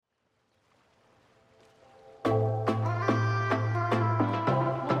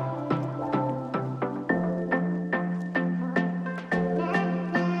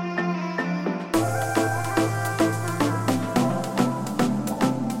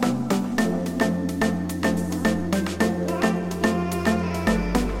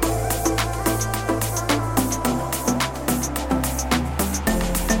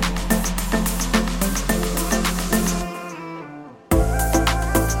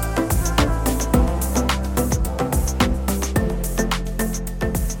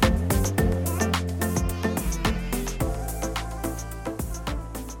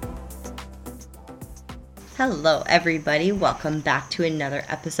Hello, everybody. Welcome back to another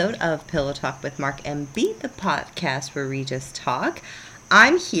episode of Pillow Talk with Mark and B, the podcast where we just talk.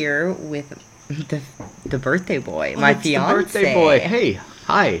 I'm here with the birthday boy, my fiance. The birthday boy. Hey,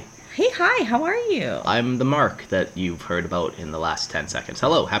 hi. Hey, hi. How are you? I'm the Mark that you've heard about in the last 10 seconds.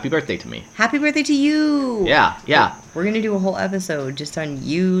 Hello, happy birthday to me. Happy birthday to you. Yeah. We're going to do a whole episode just on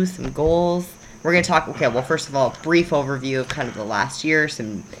you, some goals. We're going to talk, first of all, brief overview of kind of the last year,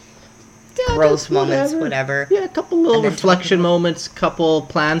 some gross moments, whatever. Yeah, a couple little reflection moments, couple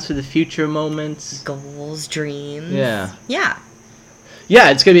plans for the future moments. Goals, dreams. Yeah. Yeah,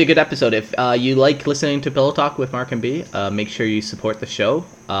 it's going to be a good episode. If you like listening to Pillow Talk with Mark and B, make sure you support the show.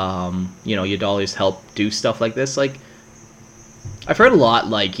 Your dollars help do stuff like this. Like, I've heard a lot,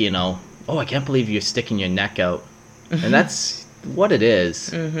 oh, I can't believe you're sticking your neck out. And that's what it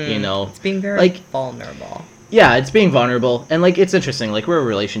is, It's being very vulnerable. Yeah, it's being vulnerable. And, it's interesting. We're a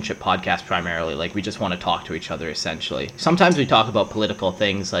relationship podcast primarily. We just want to talk to each other, essentially. Sometimes we talk about political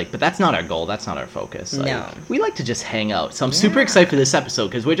things, but that's not our goal. That's not our focus. No. We like to just hang out. So I'm super excited for this episode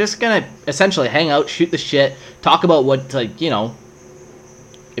because we're just going to essentially hang out, shoot the shit, talk about what,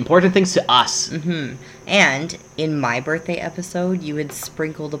 important things to us. Mm-hmm. And in my birthday episode, you had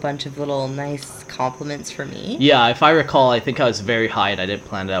sprinkled a bunch of little nice compliments for me. Yeah, if I recall, I think I was very high and I didn't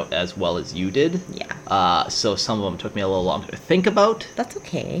plan it out as well as you did. Yeah. So some of them took me a little longer to think about. That's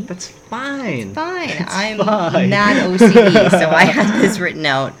okay. That's fine. I'm mad OCD, so I had this written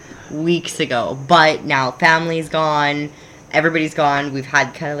out weeks ago. But now family's gone. Everybody's gone. We've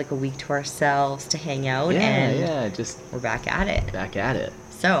had kind of a week to ourselves to hang out. We're back at it.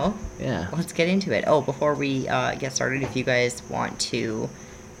 So, let's get into it. Oh, before we get started, if you guys want to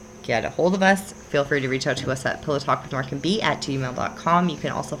get a hold of us, feel free to reach out to us at pillowtalkwithmarkandb@gmail.com. You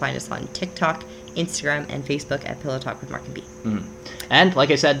can also find us on TikTok, Instagram, and Facebook at Pillow Talk with Mark and B. Mm-hmm. And, like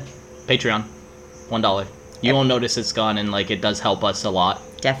I said, Patreon, $1. You won't notice it's gone, and, it does help us a lot.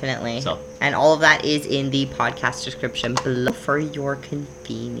 Definitely. So. And all of that is in the podcast description below for your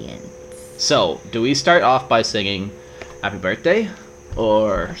convenience. So, do we start off by singing Happy Birthday?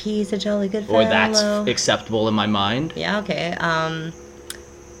 Or he's a jolly good fellow. Or that's acceptable in my mind. Yeah, okay.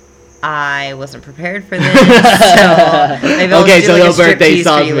 I wasn't prepared for this, so maybe I'll do no a birthday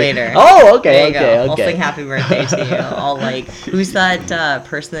song for you later. Oh, okay. I'll sing happy birthday to you. I'll who's that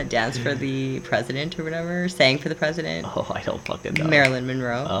person that danced for the president or whatever? Sang for the president? Oh, I don't fucking know. Marilyn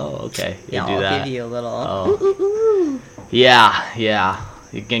Monroe. Oh, okay. I'll give you a little. Oh. Ooh, ooh, ooh. Yeah.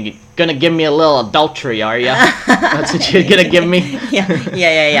 You're gonna give me a little adultery, are you? That's what you're gonna give me?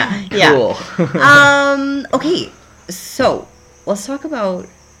 Yeah. Cool. Okay, so let's talk about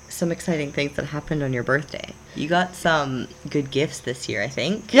some exciting things that happened on your birthday. You got some good gifts this year, I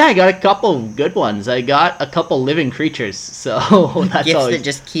think. Yeah, I got a couple good ones. I got a couple living creatures, so that's gifts always... that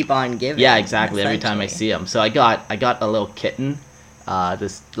just keep on giving. Yeah, exactly. Every time I see them. So I got a little kitten.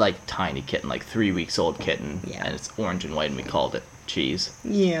 This tiny kitten, 3 weeks old kitten. Yeah. And it's orange and white, and we called it Cheese.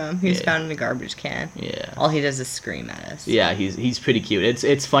 Yeah, he was found in a garbage can. Yeah. All he does is scream at us. Yeah, he's pretty cute.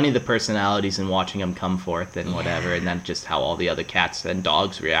 It's funny the personalities and watching him come forth and whatever, and then just how all the other cats and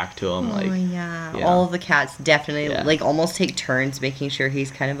dogs react to him. Yeah. All of the cats definitely almost take turns making sure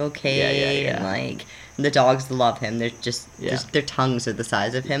he's kind of okay. Yeah. And the dogs love him. They're just their tongues are the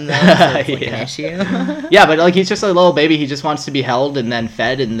size of him though, so it's an issue. Yeah, but he's just a little baby. He just wants to be held and then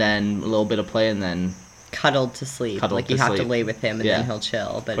fed and then a little bit of play and then cuddled to sleep. You have to lay with him and then he'll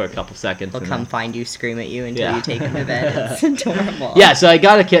chill. But for a couple seconds. He'll come find you, scream at you until you take him to bed. It's adorable. Yeah, so I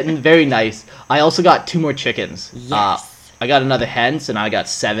got a kitten, very nice. I also got 2 more chickens. Yes. I got another hen, so now I got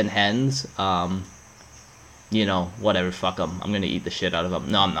 7 hens. Whatever, fuck them. I'm gonna eat the shit out of them.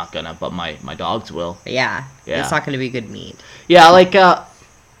 No, I'm not gonna, but my dogs will. Yeah. It's not gonna be good meat. Yeah,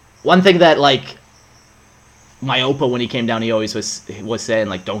 one thing that, my Opa, when he came down, he always was saying,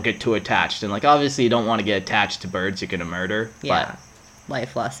 don't get too attached. And, obviously you don't want to get attached to birds you're going to murder. Yeah.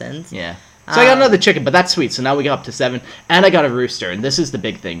 Life lessons. Yeah. So I got another chicken, but that's sweet. So now we got up to 7. And I got a rooster. And this is the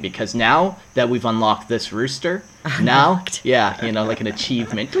big thing. Because now that we've unlocked this rooster, an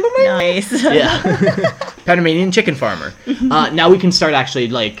achievement. Nice. Yeah. Panamanian chicken farmer. Now we can start actually,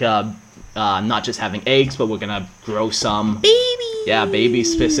 not just having eggs, but we're going to grow some... Babies! Yeah,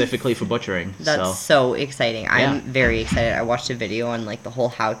 babies specifically for butchering. That's so exciting. I'm very excited. I watched a video on the whole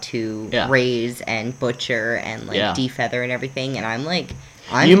how to raise and butcher and defeather and everything, and I'm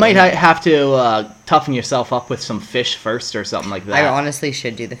you might have to toughen yourself up with some fish first or something like that. I honestly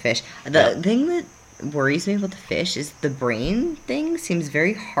should do the fish. The thing that worries me about the fish is the brain thing seems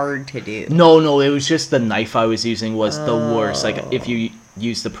very hard to do. No, it was just the knife I was using was the worst. If you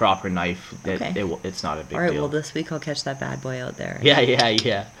use the proper knife, it's not a big deal. All right, well, this week I'll catch that bad boy out there.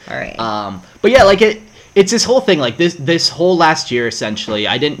 Yeah. All right. But yeah, it's this whole thing. Like this whole last year, essentially,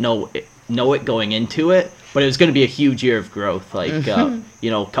 I didn't know it going into it, but it was going to be a huge year of growth. Like a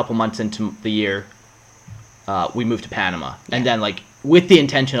couple months into the year, we moved to Panama, and then like with the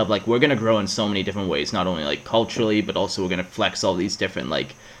intention of like we're going to grow in so many different ways, not only like culturally, but also we're going to flex all these different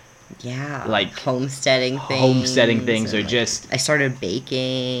like homesteading things, or like, just I started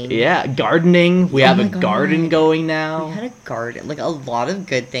baking. Yeah, gardening. We have a garden going now. We had a garden, like a lot of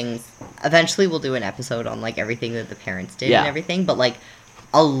good things. Eventually we'll do an episode on like everything that the parents did and everything, but like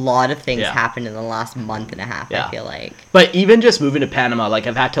a lot of things happened in the last month and a half, I feel like. But even just moving to Panama, like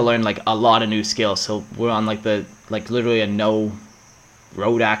I've had to learn like a lot of new skills. So we're on like literally a no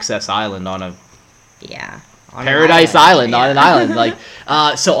road access island on a Paradise Island, on an island. Like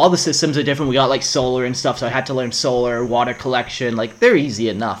so all the systems are different. We got like solar and stuff, so I had to learn solar, water collection. Like they're easy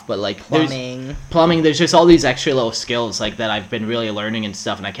enough, but like plumbing, there's just all these extra little skills like that I've been really learning and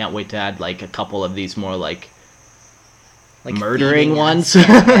stuff, and I can't wait to add like a couple of these more like murdering ones.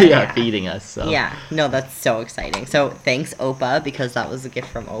 Feeding us. So. Yeah, no, that's so exciting. So thanks Opa, because that was a gift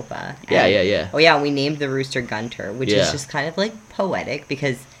from Opa. And, oh yeah, we named the rooster Gunter, which is just kind of like poetic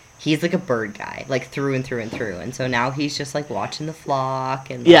because he's like a bird guy, like through and through and through, and so now he's just like watching the flock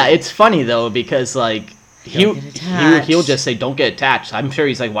and like, it's funny though because like he'll just say don't get attached. I'm sure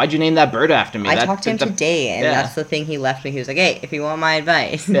he's like, why'd you name that bird after me? I talked to him today, and that's the thing he left me. He was like, hey, if you want my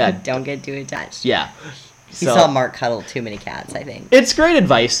advice, don't get too attached. He saw Mark cuddle too many cats, I think. It's great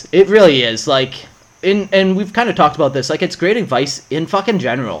advice. It really is. Like, and we've kind of talked about this. Like, it's great advice in fucking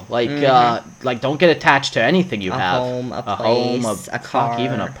general. Like, like don't get attached to anything you have. A home, a car,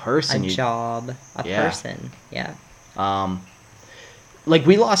 even a person, a job, a person. Yeah. Like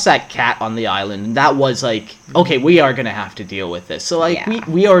we lost that cat on the island, and that was like, okay, we are gonna have to deal with this. So like,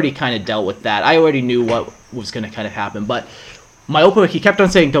 we already kind of dealt with that. I already knew what was gonna kind of happen, but. My Opa, he kept on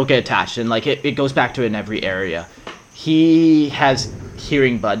saying don't get attached, and like it goes back to in every area. He has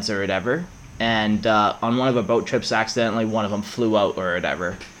hearing buds or whatever, and on one of our boat trips, accidentally one of them flew out or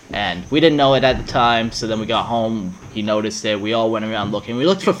whatever, and we didn't know it at the time. So then we got home, he noticed it. We all went around looking. We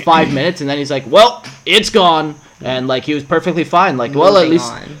looked for 5 minutes, and then he's like, "Well, it's gone." And like he was perfectly fine. Like, well,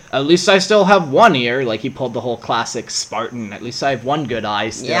 at least I still have one ear. Like he pulled the whole classic Spartan. At least I have one good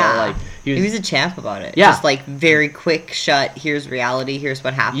eye still. Yeah. Like he was a champ about it. Yeah. Just like very quick shut. Here's reality. Here's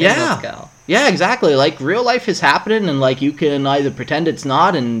what happened. Yeah. Let's go. Yeah, exactly. Like real life is happening, and like you can either pretend it's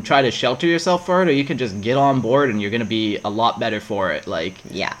not and try to shelter yourself for it, or you can just get on board and you're gonna be a lot better for it. Like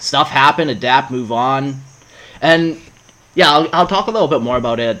stuff happen, adapt, move on, and. Yeah, I'll talk a little bit more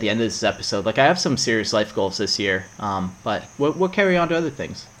about it at the end of this episode. Like, I have some serious life goals this year, but we'll carry on to other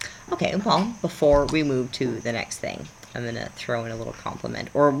things. Okay, well, before we move to the next thing, I'm going to throw in a little compliment.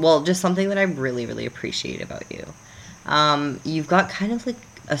 Or, well, just something that I really, really appreciate about you. You've got kind of like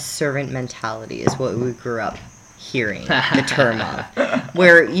a servant mentality is what we grew up hearing the term of.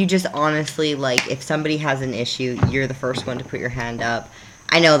 Where you just honestly, like, if somebody has an issue, you're the first one to put your hand up.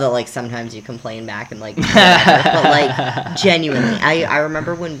 I know that, like, sometimes you complain back and, like, whatever, but, like, genuinely, I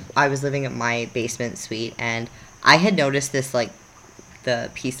remember when I was living at my basement suite, and I had noticed this, like,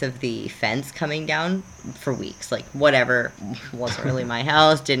 the piece of the fence coming down for weeks. Like, whatever, wasn't really my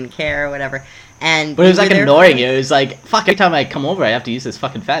house, didn't care, whatever. But it was, like, annoying. It was like, fuck, every time I come over, I have to use this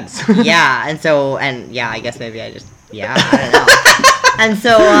fucking fence. Yeah, I guess maybe I just, I don't know. And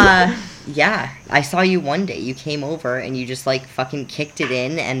so, I saw you one day. You came over and you just like fucking kicked it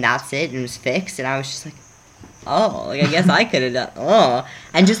in and that's it and it was fixed. And I was just like, oh, like, I guess I could have done,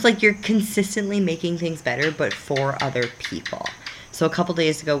 And just like you're consistently making things better, but for other people. So a couple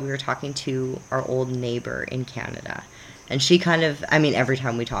days ago, we were talking to our old neighbor in Canada. And she kind of, I mean, every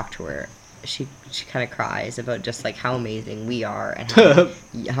time we talk to her, she kind of cries about just like how amazing we are and how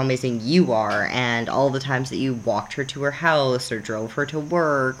amazing you are, and all the times that you walked her to her house or drove her to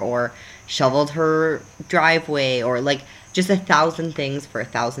work or shoveled her driveway or like just 1,000 things for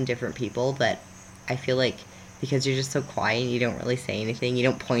 1,000 different people that I feel like because you're just so quiet and you don't really say anything, you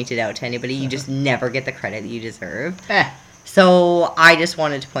don't point it out to anybody, you just never get the credit that you deserve. So I just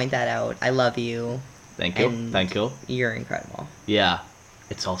wanted to point that out. I love you. Thank you. You're incredible. Yeah.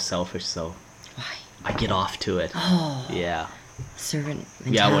 It's all selfish, though. Why? I get off to it. Oh. Yeah. Servant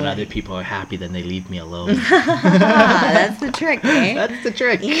mentality. Yeah, when other people are happy, then they leave me alone. That's the trick, eh? That's the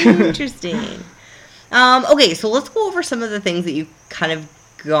trick. Interesting. Okay, so let's go over some of the things that you've kind of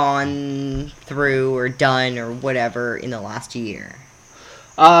gone through or done or whatever in the last year.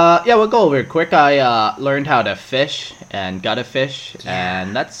 We'll go over it quick. I learned how to fish and gut a fish,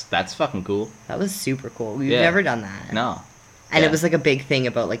 and that's fucking cool. That was super cool. We've never done that. No. And it was like a big thing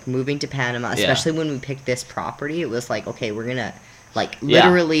about like moving to Panama, especially when we picked this property. It was like, okay, we're gonna Like, Yeah.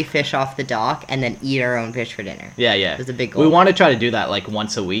 literally fish off the dock and then eat our own fish for dinner. Yeah, yeah. It's a big goal. We want to try to do that like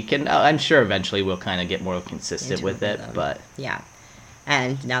once a week, and I'm sure eventually we'll kind of get more consistent Into with it. rhythm. But Yeah.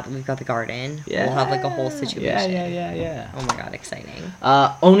 And now that we've got the garden, yeah, we'll have like a whole situation. Yeah. Oh my god, exciting.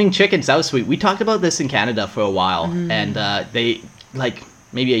 Owning chickens, that was sweet. We talked about this in Canada for a while, Mm-hmm. and they, like,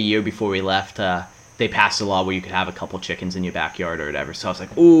 maybe a year before we left, they passed a law where you could have a couple chickens in your backyard or whatever. So I was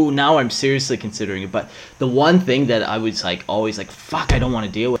like, ooh, now I'm seriously considering it. But the one thing that I was, like, always like, fuck, I don't want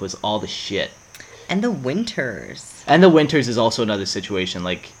to deal with was all the shit. And the winters. And the winters is also another situation,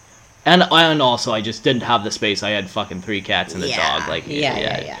 like... And also, I just didn't have the space. I had fucking 3 cats and a Yeah. dog. Like,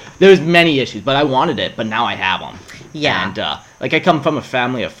 Yeah. There was many issues, but I wanted it. But now I have them. Yeah. And like I come from a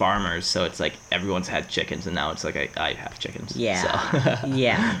family of farmers, so it's like everyone's had chickens, and now it's like I have chickens. Yeah. So.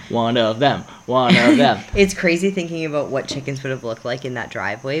 Yeah. One of them. It's crazy thinking about what chickens would have looked like in that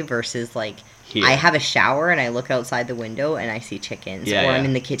driveway versus like Here. I have a shower and I look outside the window and I see chickens. Yeah, or I'm yeah.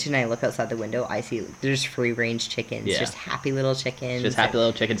 in the kitchen and I look outside the window, I see there's free range chickens. Yeah. Just happy little chickens. Just happy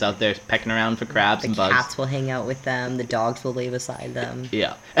little chickens out there pecking around for crabs The and bugs. cats will hang out with them. The dogs will lay beside them.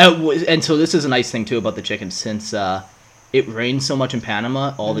 Yeah, and so this is a nice thing too about the chickens, since it rains so much in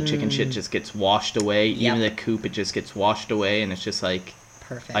Panama, all the chicken shit just gets washed away. Yep. Even the coop, it just gets washed away, and it's just like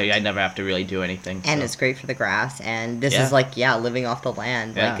Perfect. I never have to really do anything. And so. it's great for the grass. And this Yeah. is like, living off the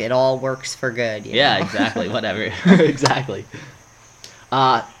land. Yeah. Like, it all works for good. You Yeah, know? exactly. Whatever. Exactly.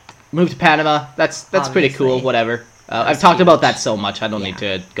 Moved to Panama. That's pretty cool. Obviously. Whatever. I've was talked about huge. that so much. I don't Yeah. need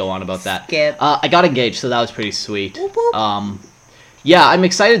to go on about that. Skip. I got engaged, so that was pretty sweet. Whoop, whoop. Yeah, I'm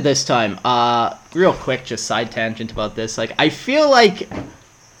excited this time. Real quick, just side tangent about this. Like, I feel like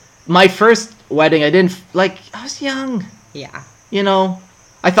my first wedding, I was young. Yeah. You know,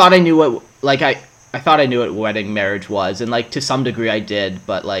 I thought I knew what, like, I thought I knew what wedding marriage was, and, like, to some degree I did,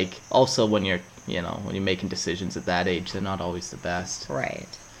 but, like, also when you're making decisions at that age, they're not always the best. Right.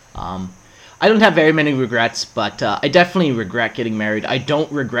 I don't have very many regrets, but I definitely regret getting married. I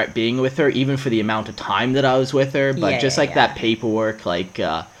don't regret being with her, even for the amount of time that I was with her, but just, like, that paperwork, like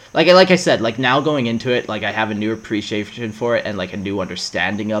I said, like, now going into it, like, I have a new appreciation for it and, like, a new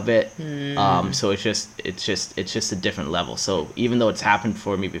understanding of it. So it's just a different level. So even though it's happened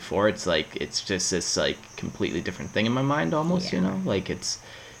for me before, it's just this, like, completely different thing in my mind almost, you know? Like, it's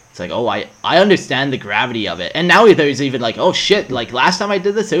like, oh, I understand the gravity of it. And now there's even, like, oh, shit, like, last time I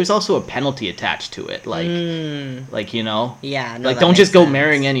did this, there was also a penalty attached to it. Like, you know? Yeah. No, Like, that don't makes just go sense.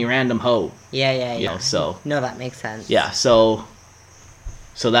 marrying any random hoe. Yeah. You know, so... No, that makes sense. Yeah, so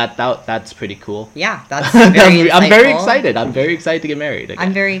that's pretty cool. Yeah, that's very I'm very insightful. excited. I'm very excited to get married. Again.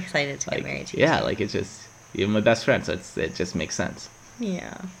 I'm very excited to get like, married to you. yeah, like it's just you're my best friend, so it just makes sense.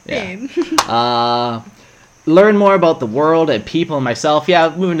 Yeah. Yeah. Babe. Learn more about the world and people and myself. Yeah,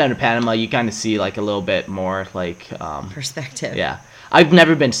 moving down to Panama, you kind of see like a little bit more like Perspective. yeah. I've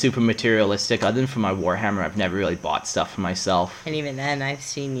never been super materialistic. Other than for my Warhammer, I've never really bought stuff for myself. And even then, I've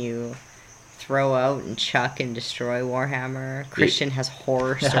seen you throw out and chuck and destroy Warhammer. Christian has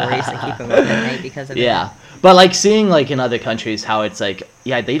horror stories that keep him up at night because of it. Yeah, but like seeing like in other countries how it's like,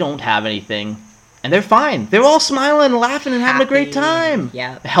 yeah, they don't have anything, and they're fine. They're all smiling and laughing and having a great Happy. time.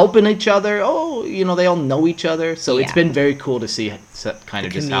 Yeah. Helping each other. Oh, you know, they all know each other. So it's Yeah. been very cool to see kind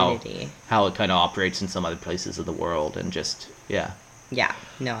of The just community. how it kind of operates in some other places of the world, and just yeah. Yeah.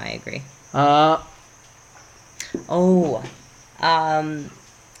 No, I agree.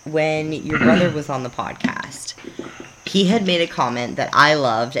 When your brother was on the podcast, he had made a comment that I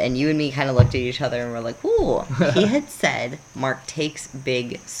loved, and you and me kind of looked at each other and were like, ooh. He had said, Mark takes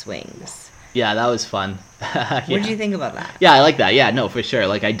big swings. Yeah, that was fun. What did you think about that? Yeah, I like that. Yeah, no, for sure.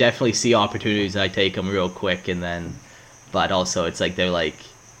 Like, I definitely see opportunities, I take them real quick, and then... But also, it's like, they're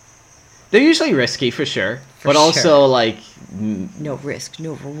usually risky, for sure. But also, sure. like... No risk,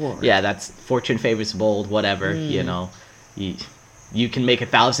 no reward. Yeah, that's fortune favors bold, whatever, you know. You can make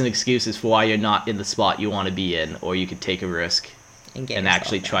 1,000 excuses for why you're not in the spot you want to be in, or you could take a risk And, get and yourself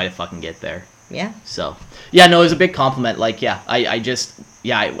actually there. try to fucking get there. Yeah. So, yeah, no, it was a big compliment. Like, yeah, I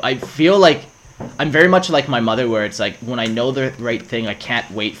feel like I'm very much like my mother, where it's like, when I know the right thing, I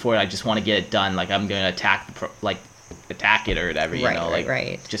can't wait for it. I just want to get it done. Like, I'm going to attack it or whatever, you know? Like,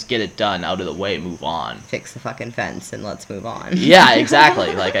 Right. just get it done, out of the way, move on. Fix the fucking fence and let's move on. Yeah,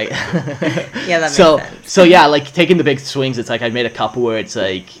 exactly. Like, Yeah, that makes so, sense. So, yeah, like, taking the big swings, it's like, I made a couple where it's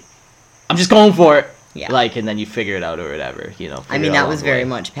like, I'm just going for it. Yeah. Like, and then you figure it out or whatever, you know? I mean, figure it out that along was the very way.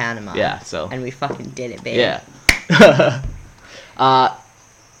 much Panama. Yeah, so. And we fucking did it, babe. Yeah.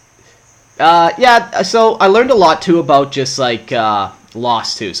 Yeah, so I learned a lot, too, about just, like,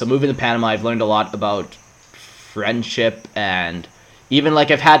 loss, too. So moving to Panama, I've learned a lot about friendship and even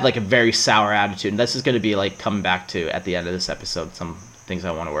like I've had like a very sour attitude, and this is going to be like coming back to at the end of this episode some things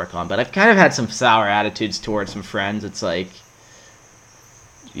I want to work on, but I've kind of had some sour attitudes towards some friends. It's like,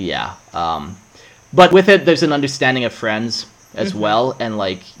 yeah, but with it there's an understanding of friends as well, and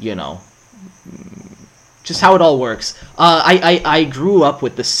like, you know, just how it all works. I grew up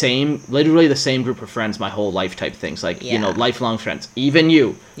with literally the same group of friends my whole life type things, like, you know, lifelong friends, even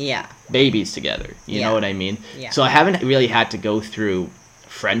you, babies together, you know what I mean? So I haven't really had to go through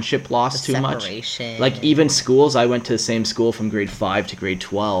friendship loss too much. Like, even schools, I went to the same school from grade 5 to grade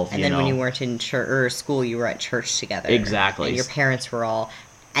 12. And then when you weren't in church or school, you were at church together. Exactly. And your parents were all,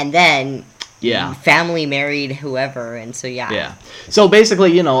 and then family married whoever, and so yeah. So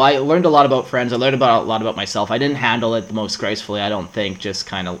basically, you know, I learned a lot about friends. I learned a lot about myself. I didn't handle it the most gracefully, I don't think, just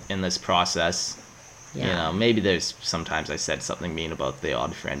kind of in this process. You know, maybe there's sometimes I said something mean about the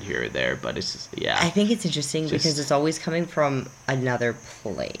odd friend here or there, but it's just, I think it's interesting because it's always coming from another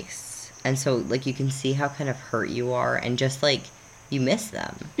place. And so, like, you can see how kind of hurt you are, and just, like, you miss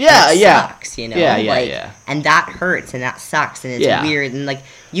them. It sucks, you know? And that hurts, and that sucks, and it's weird. And, like,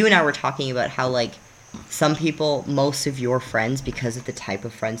 you and I were talking about how, like, some people, most of your friends, because of the type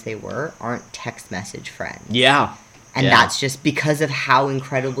of friends they were, aren't text message friends. Yeah. And that's just because of how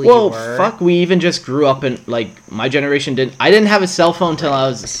incredible you were. Well, fuck, we even just grew up in, like, my generation I didn't have a cell phone until I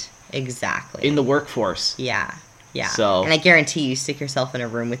was... Exactly. In the workforce. Yeah. So... And I guarantee you stick yourself in a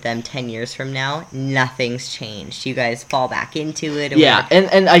room with them 10 years from now, nothing's changed. You guys fall back into it.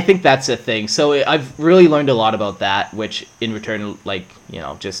 And I think that's a thing. So I've really learned a lot about that, which in return, like, you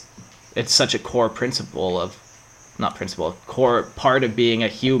know, just... It's such a core core part of being a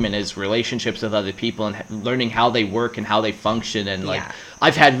human is relationships with other people and learning how they work and how they function, and like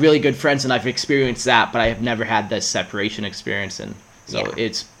I've had really good friends and I've experienced that, but I have never had this separation experience, and so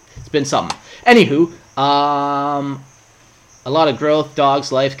it's been something. Anywho, a lot of growth,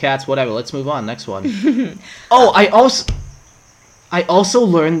 dogs, life, cats, whatever. Let's move on. Next one. I also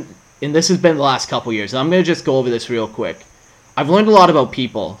learned, and this has been the last couple years, and I'm gonna just go over this real quick. I've learned a lot about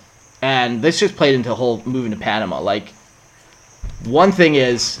people. And this just played into the whole moving to Panama. Like, one thing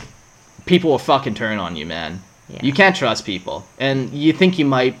is, people will fucking turn on you, man. You can't trust people. And you think you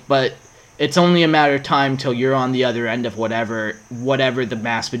might, but it's only a matter of time till you're on the other end of whatever the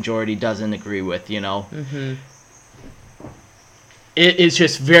mass majority doesn't agree with, you know? Mm-hmm. It is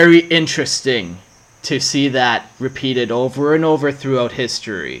just very interesting to see that repeated over and over throughout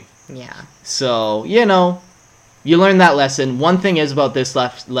history. Yeah. So, you know... You learn that lesson. One thing is about this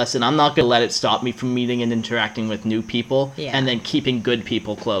lesson, I'm not going to let it stop me from meeting and interacting with new people, and then keeping good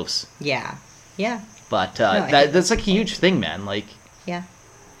people close. Yeah. But that's like a huge thing, man. Like, yeah.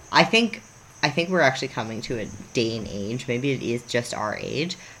 I think we're actually coming to a day and age, maybe it is just our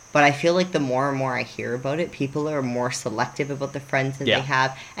age, but I feel like the more and more I hear about it, people are more selective about the friends that they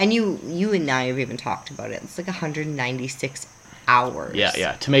have. And you and I have even talked about it. It's like 196 hours.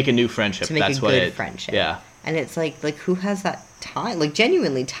 Yeah. To make a new friendship. To make a good friendship. Yeah. And it's like who has that time, like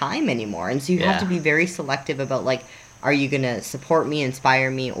genuinely time anymore? And so you have to be very selective about, like, are you going to support me,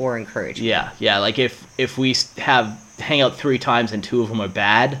 inspire me, or encourage me? Yeah. Like if we hang out 3 times and 2 of them are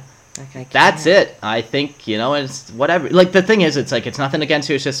bad, that's it. I think, you know, it's whatever. Like, the thing is, it's like, it's nothing against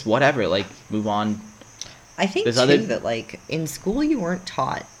you. It's just whatever. Like, move on. I think, too, that, like, in school you weren't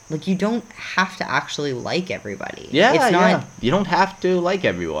taught. Like, you don't have to actually like everybody. Yeah. You don't have to like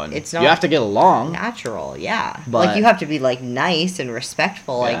everyone. It's not... You have to get along. Natural, yeah. But, like, you have to be, like, nice and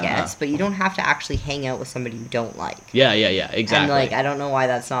respectful, I guess. But you don't have to actually hang out with somebody you don't like. Yeah, exactly. And, like, I don't know why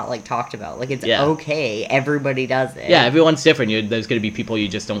that's not, like, talked about. Like, it's okay. Everybody does it. Yeah, everyone's different. There's going to be people you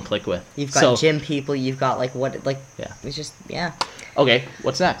just don't click with. You've got gym people. You've got, like, it's just, Okay,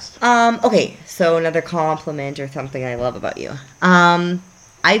 what's next? Okay, so another compliment or something I love about you.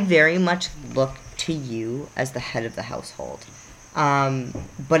 I very much look to you as the head of the household.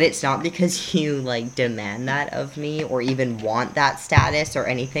 But it's not because you, like, demand that of me or even want that status or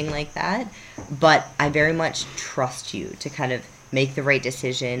anything like that. But I very much trust you to kind of make the right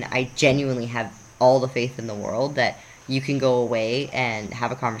decision. I genuinely have all the faith in the world that you can go away and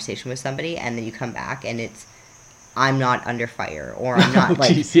have a conversation with somebody and then you come back and I'm not under fire, or I'm not,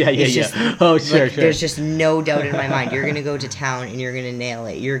 like... Just, oh, sure. There's just no doubt in my mind. You're going to go to town, and you're going to nail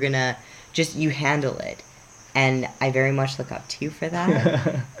it. You're going to... you handle it. And I very much look up to you for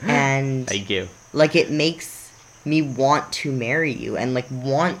that. And... Thank you. Like, it makes me want to marry you, and, like,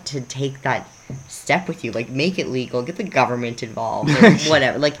 want to take that step with you. Like, make it legal, get the government involved, or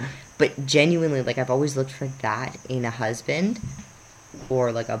whatever. Like, but genuinely, like, I've always looked for that in a husband,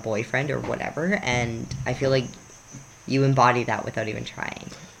 or, like, a boyfriend, or whatever, and I feel like... You embody that without even trying.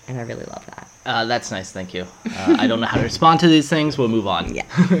 And I really love that. That's nice, thank you. I don't know how to respond to these things. We'll move on. Yeah.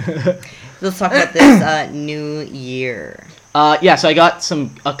 Let's talk about this new year. So I got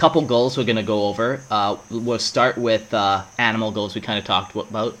a couple goals we're gonna go over. We'll start with animal goals we kind of talked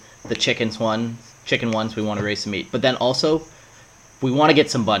about. The chicken ones we want to raise some meat, but then also we want to get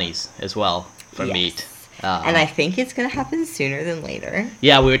some bunnies as well for meat. And I think it's gonna happen sooner than later.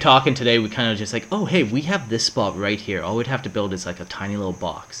 Yeah, we were talking today. We kind of just like, oh hey, we have this spot right here. All we'd have to build is like a tiny little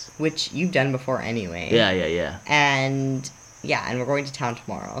box, which you've done before anyway. Yeah. And we're going to town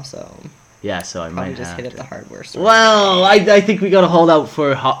tomorrow, so. Yeah, so I might just hit up the hardware store. Well, I think we gotta hold out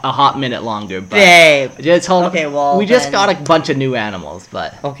for a hot minute longer, but babe. Just hold. Okay, well we just got a bunch of new animals,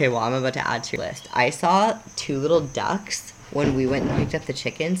 but okay, well I'm about to add to your list. I saw 2 little ducks when we went and picked up the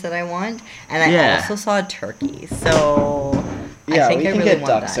chickens that I want, and I also saw a turkey. So I think I really get want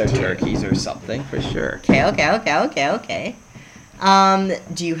ducks that or turkeys or something for sure. Okay.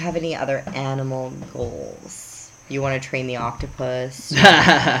 Do you have any other animal goals? You want to train the octopus?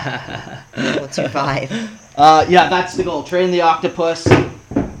 What's your vibe? That's the goal. Train the octopus.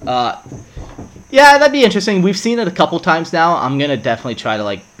 Yeah, that'd be interesting. We've seen it a couple times now. I'm gonna definitely try to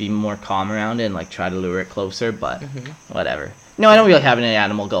like be more calm around it and like try to lure it closer, but whatever. No, I don't really have any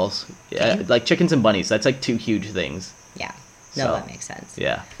animal goals. Yeah, like chickens and bunnies. That's like 2 huge things. Yeah. No, that makes sense.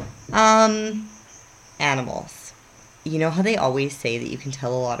 Yeah. Animals. You know how they always say that you can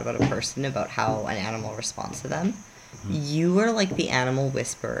tell a lot about a person about how an animal responds to them? You are like the animal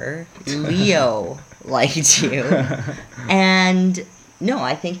whisperer. Leo liked you. And no,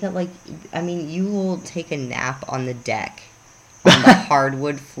 I think that you will take a nap on the deck on the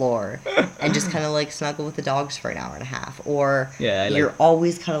hardwood floor and just kind of like snuggle with the dogs for an hour and a half. Or you're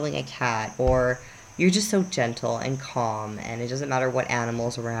always cuddling a cat, or you're just so gentle and calm, and it doesn't matter what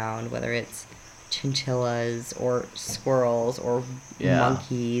animal's around, whether it's chinchillas or squirrels or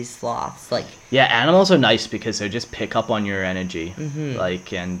monkeys, sloths. Animals are nice because they just pick up on your energy.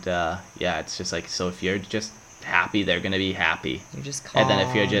 It's just like, so if you're just happy, they're gonna be happy. You're just calm. And then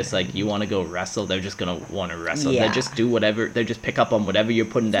if you're just like, you want to go wrestle, they're just gonna want to wrestle. Yeah. They just do whatever. They just pick up on whatever you're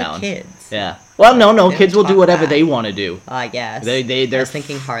putting down. Like kids. Yeah. Well, no, kids will do whatever they want to do. I guess. They're I was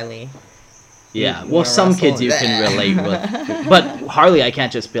thinking Harley. Yeah, well, some kids you can relate with, but Harley, I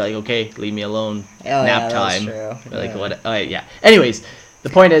can't just be like, okay, leave me alone, nap time. That's true. Like what? Anyways, the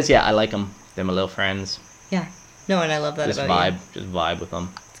point is, I like them. They're my little friends. Yeah. No, and I love that just about just vibe with them.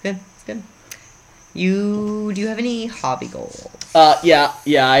 It's good. Do you have any hobby goals?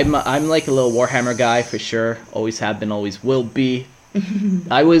 I'm like a little Warhammer guy for sure. Always have been, always will be.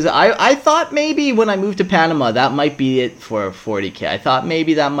 I thought maybe when I moved to Panama that might be it for 40K. I thought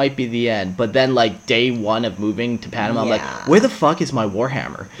maybe that might be the end. But then like day 1 of moving to Panama, I'm like, where the fuck is my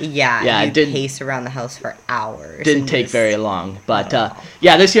Warhammer? Yeah, you pace around the house for hours. Didn't take very long. But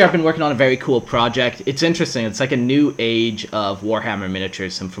this year I've been working on a very cool project. It's interesting. It's like a new age of Warhammer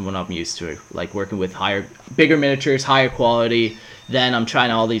miniatures from what I'm used to. Like working with bigger miniatures, higher quality. Then I'm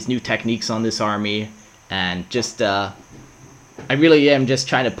trying all these new techniques on this army, and just I really am just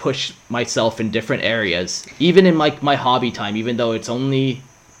trying to push myself in different areas, even in my hobby time. Even though it's only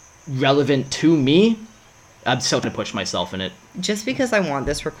relevant to me, I'm still going to push myself in it. Just because I want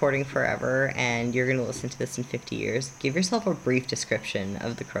this recording forever and you're going to listen to this in 50 years, give yourself a brief description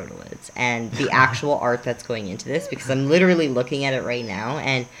of the Crotalids and the actual art that's going into this, because I'm literally looking at it right now,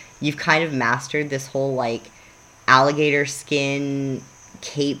 and you've kind of mastered this whole like alligator skin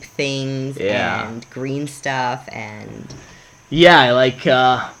cape things and green stuff and...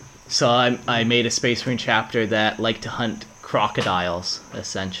 Yeah, so I made a Space Marine chapter that like to hunt crocodiles,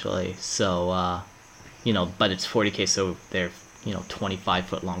 essentially. So, but it's 40K, so they're,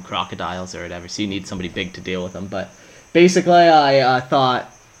 25-foot long crocodiles or whatever. So you need somebody big to deal with them. But basically, I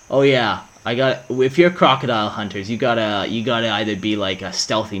thought, if you're crocodile hunters, you gotta either be like a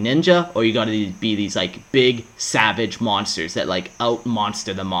stealthy ninja, or you gotta be these like big savage monsters that like out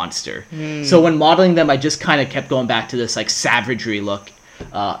monster the monster. So when modeling them, I just kind of kept going back to this like savagery look,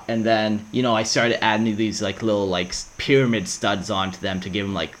 and then I started adding these like little like pyramid studs onto them to give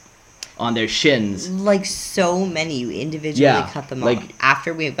them like on their shins. Like so many, you individually cut them off.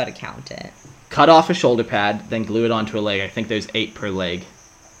 After we've got to count it. Cut off a shoulder pad, then glue it onto a leg. I think there's 8 per leg.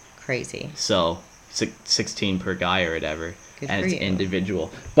 Crazy. So 16 per guy or whatever. Good and for it's you. individual.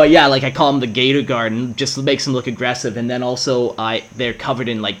 But yeah, like I call them the gator guard, and just makes them look aggressive. And then also they're covered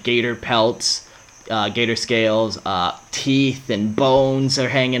in like gator pelts, gator scales, teeth and bones are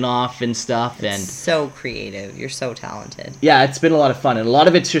hanging off and stuff. And so creative. You're so talented. Yeah, it's been a lot of fun, and a lot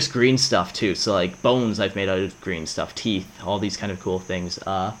of it's just green stuff too. So like bones I've made out of green stuff, teeth, all these kind of cool things.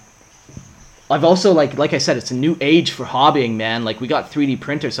 I've also, like I said, it's a new age for hobbying, man. Like, we got 3D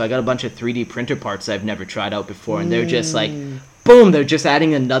printers, so I got a bunch of 3D printer parts that I've never tried out before, and they're just like, boom, they're just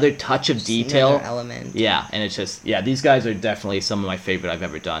adding another touch of detail. Another element. Yeah, and it's just, these guys are definitely some of my favorite I've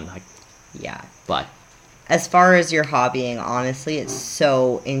ever done. Yeah. But as far as your hobbying, honestly, it's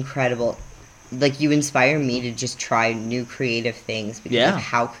so incredible. Like, you inspire me to just try new creative things because of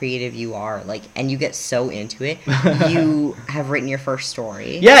how creative you are. Like, and you get so into it. You have written your first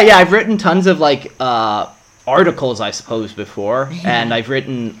story. Yeah, I've written tons of, like, articles, I suppose, before. And I've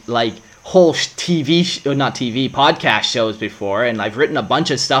written, like, whole podcast shows before. And I've written a bunch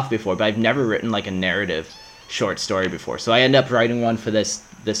of stuff before, but I've never written, like, a narrative short story before. So I ended up writing one for this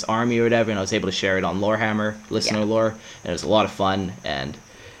army or whatever, and I was able to share it on Lorehammer, Listener Lore. And it was a lot of fun, and...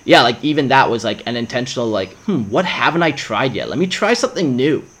 yeah, like, even that was, like, an intentional, like, what haven't I tried yet? Let me try something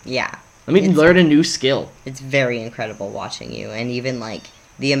new. Yeah. Let me learn a new skill. It's very incredible watching you. And even, like,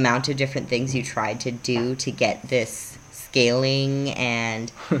 the amount of different things you tried to do to get this scaling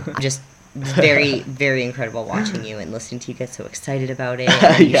and just very, very incredible watching you and listening to you get so excited about it.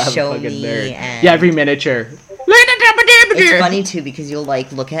 And you show me. And every miniature. It's funny, too, because you'll,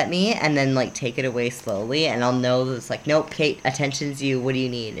 like, look at me and then, like, take it away slowly, and I'll know that it's like, nope, Kate, attention's you, what do you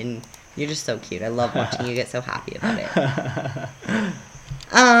need? And you're just so cute. I love watching you get so happy about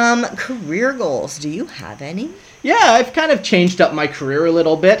it. Career goals. Do you have any? Yeah, I've kind of changed up my career a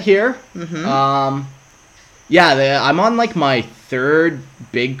little bit here. I'm on, like, my third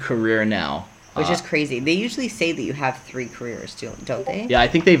big career now. Which is crazy. They usually say that you have 3 careers, don't they? Yeah, I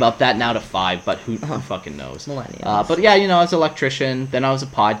think they've upped that now to 5, but who fucking knows? Millennials. But yeah, I was an electrician, then I was a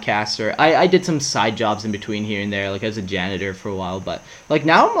podcaster. I did some side jobs in between here and there, like I was a janitor for a while, but like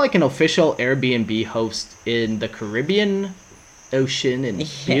now I'm like an official Airbnb host in the Caribbean Ocean in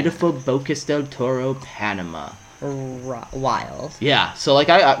beautiful Bocas del Toro, Panama. Wild. Yeah, so like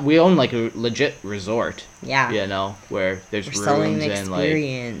we own like a legit resort. Yeah. Where there's rooms and like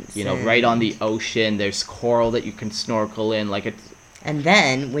right on the ocean. There's coral that you can snorkel in, like it's. And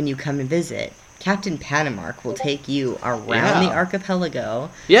then when you come and visit, Captain Panamark will take you around the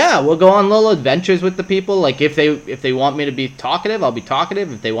archipelago. Yeah, we'll go on little adventures with the people. Like if they want me to be talkative, I'll be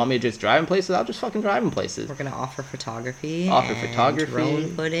talkative. If they want me to just drive in places, I'll just fucking drive in places. We're gonna offer photography,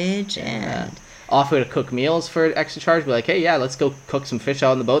 drone footage, and offer to cook meals for extra charge. Be like, hey, let's go cook some fish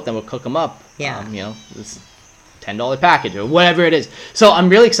out on the boat. Then we'll cook them up. Yeah. This $10 package or whatever it is. So I'm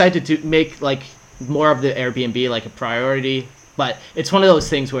really excited to make like more of the Airbnb like a priority. But it's one of those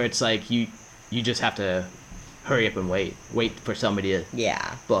things where it's like you just have to hurry up and wait for somebody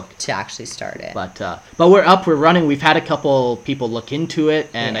to book to actually start it. But we're running. We've had a couple people look into it,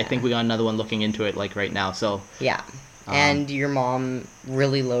 and I think we got another one looking into it like right now. So and your mom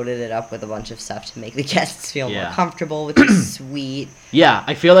really loaded it up with a bunch of stuff to make the guests feel more comfortable, which is sweet. Yeah,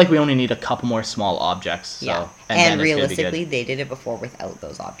 I feel like we only need a couple more small objects. So, and realistically, they did it before without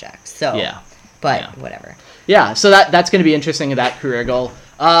those objects. So whatever. Yeah, so that's going to be interesting. That career goal.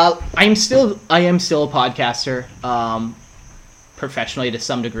 I am still a podcaster, professionally to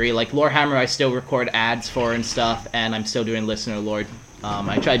some degree. Like Lorehammer, I still record ads for and stuff, and I'm still doing Listener Lore.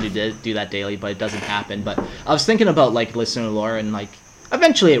 I try to do that daily, but it doesn't happen. But I was thinking about like Listener Lore, and like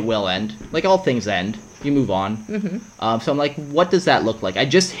eventually it will end. Like all things end, you move on. So I'm like, what does that look like? I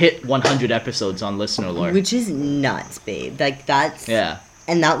just hit 100 episodes on Listener Lore, which is nuts, babe. Like that's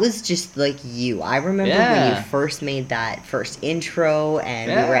And that was just like you. I remember when you first made that first intro,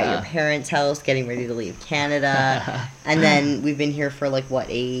 and we were at your parents' house getting ready to leave Canada, and then we've been here for like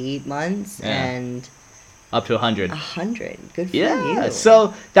 8 months, and up to 100. 100, good for you.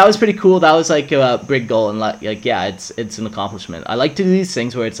 So that was pretty cool. That was like a big goal, and like it's an accomplishment. I like to do these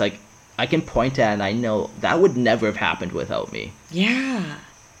things where it's like I can point at and I know that would never have happened without me. Yeah.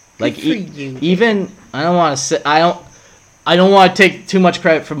 Like even I don't want to say I don't want to take too much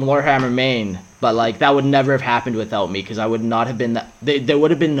credit from Lorehammer Maine, but like that would never have happened without me, because I would not have been that. There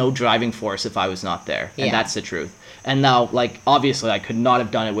would have been no driving force if I was not there, and that's the truth. And now, like obviously, I could not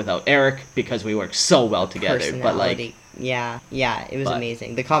have done it without Eric, because we work so well together. But like, it was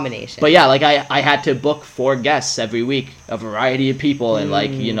amazing, the combination. But yeah, like I had to book 4 guests every week, a variety of people, and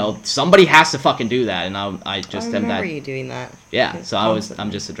like somebody has to fucking do that, and I just am that. I remember you doing that. Yeah, so I'm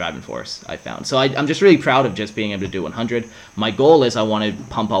just a driving force, I found. So I'm just really proud of just being able to do 100. My goal is I want to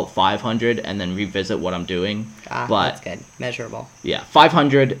pump out 500 and then revisit what I'm doing. But that's good, measurable. Yeah,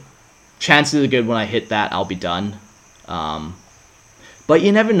 500. Chances are good when I hit that, I'll be done. But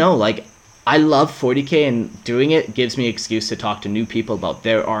you never know. Like I love 40K, and doing it gives me an excuse to talk to new people about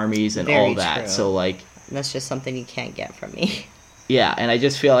their armies and all that. True. So like that's just something you can't get from me. Yeah, and I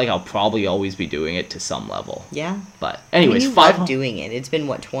just feel like I'll probably always be doing it to some level. Yeah. But anyways, you love doing it. It's been,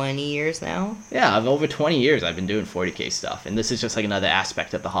 what, 20 years now? Yeah, I've over 20 years I've been doing 40K stuff, and this is just like another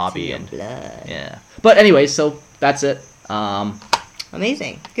aspect of the hobby. It's in your blood. Yeah. But anyways, so that's it.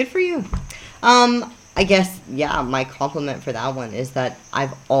 Amazing. Good for you. I guess, yeah, my compliment for that one is that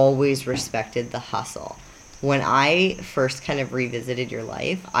I've always respected the hustle. When I first kind of revisited your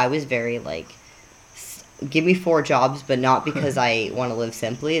life, I was very like, give me 4 jobs, but not because I want to live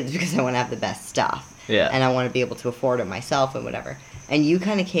simply. It's because I want to have the best stuff. Yeah. And I want to be able to afford it myself and whatever. And you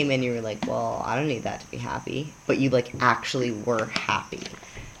kind of came in, you were like, well, I don't need that to be happy. But you, like, actually were happy.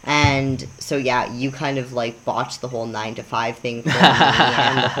 And so, yeah, you kind of, like, botched the whole 9-to-5 thing for me.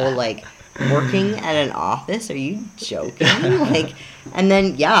 And the whole, like, working at an office. Are you joking? Like, and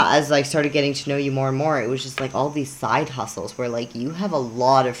then, yeah, as I started getting to know you more and more, it was just, like, all these side hustles where, like, you have a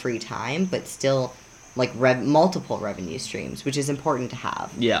lot of free time, but still, like, multiple revenue streams, which is important to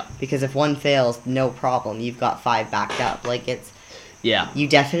have. Yeah. Because if one fails, no problem. You've got 5 backed up. Like, it's... Yeah. You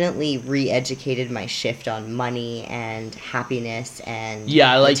definitely re-educated my shift on money and happiness and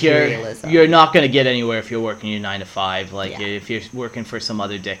like materialism. you're not going to get anywhere if you're working your 9 to 5. Like Yeah. if you're working for some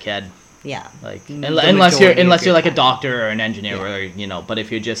other dickhead. Yeah. Like The unless majority you're of your like a time. doctor or an engineer Yeah. or but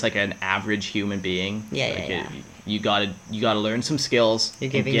if you're just like an average human being, Yeah. you got to learn some skills. You're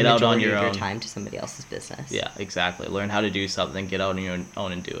and giving get the out on majority your of own. your time to somebody else's business. Yeah, exactly. Learn how to do something, get out on your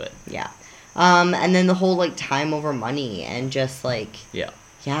own and do it. Yeah. And then the whole, like, time over money and just, like...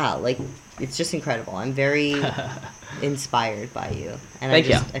 Yeah, like, it's just incredible. I'm very inspired by you. And Thank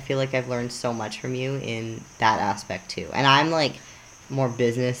you. I feel like I've learned so much from you in that aspect, too. And I'm, like, more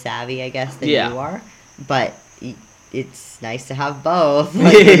business savvy, I guess, than you are. But it's nice to have both.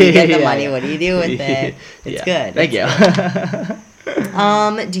 Like, when you get the money, what do you do with it? It's good. Thank you.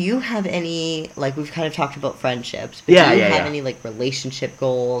 Do you have any, like, we've kind of talked about friendships, but do you have any, like, relationship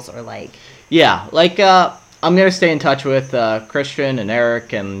goals or, like... Yeah, like, I'm going to stay in touch with Christian and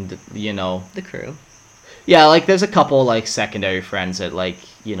Eric and, The crew. Yeah, like, there's a couple, like, secondary friends that, like,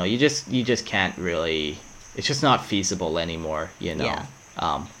 you just can't really... It's just not feasible anymore, Yeah.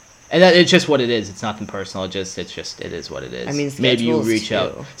 And that, it's just what it is. It's nothing personal. It is what it is. I mean, maybe you schedules, reach too.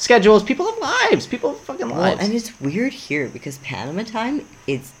 out. Schedules. People have lives. People have fucking lives. Well, and it's weird here because Panama time,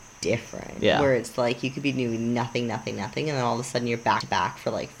 it's different. Yeah. Where it's like you could be doing nothing, and then all of a sudden you're back to back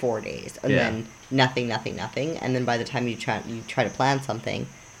for like 4 days, and then nothing, and then by the time you try to plan something,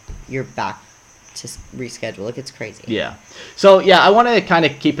 you're back to reschedule. Like, it's crazy. Yeah. So yeah, I want to kind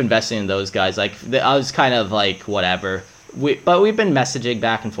of keep investing in those guys. Like I was kind of like whatever. But we've been messaging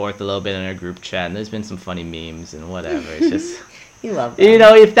back and forth a little bit in our group chat, and there's been some funny memes and whatever. It's just, You love them.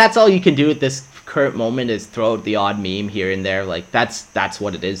 if that's all you can do at this current moment is throw out the odd meme here and there, like that's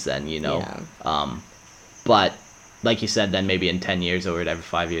what it is then, Yeah. But like you said, then maybe in 10 years or whatever,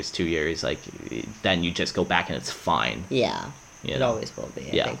 5 years, 2 years, like then you just go back and it's fine. Yeah. You It know? always will be,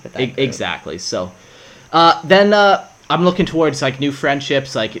 I Yeah, think, with that group. exactly. So, then I'm looking towards like new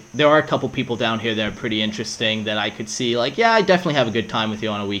friendships. Like there are a couple people down here that are pretty interesting that I could see. Like, yeah, I definitely have a good time with you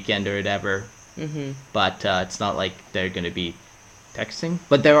on a weekend or whatever. Mm-hmm. But it's not like they're gonna be texting.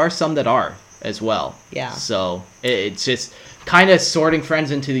 But there are some that are as well. Yeah. So it's just kind of sorting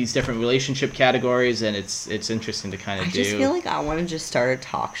friends into these different relationship categories, and it's interesting to kind of do. I just feel like I want to just start a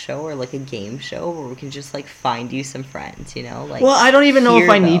talk show or like a game show where we can just like find you some friends, Like, well, I don't even know if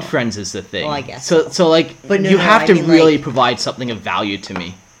I need though. friends is the thing. Well, I guess so like, But no, you no, have I to mean, really like- provide something of value to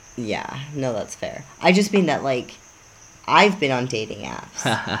me. Yeah, no, that's fair. I just mean that, like, I've been on dating apps.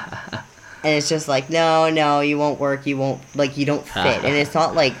 And it's just like, no, you won't work, you don't fit. And it's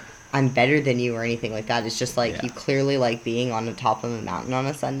not like I'm better than you or anything like that. It's just like, Yeah. you clearly like being on the top of a mountain on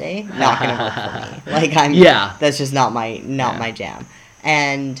a Sunday. Not gonna work for me. Like, that's just not my jam.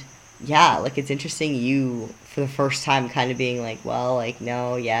 And, yeah, like, it's interesting you, for the first time, kind of being like, well, like,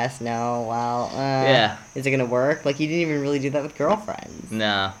 no, yes, no, well, is it gonna work? Like, you didn't even really do that with girlfriends.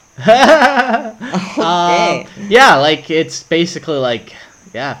 No. Okay. Yeah, like it's basically like,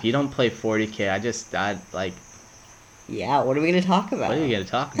 yeah, if you don't play 40K, I like. Yeah, what are we gonna talk about? What are you gonna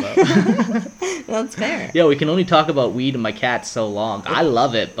talk about? That's fair. Yo, we can only talk about weed and my cat so long. I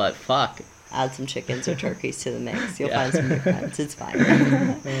love it, but fuck. Add some chickens or turkeys to the mix. You'll find some new friends. It's fine.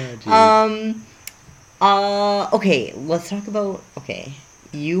 Okay, let's talk about. Okay,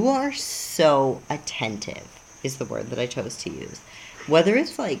 you are so attentive. Is the word that I chose to use. Whether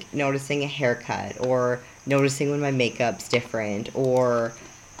it's like noticing a haircut or noticing when my makeup's different or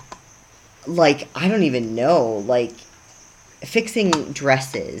like I don't even know, like fixing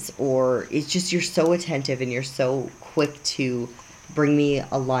dresses, or it's just you're so attentive and you're so quick to bring me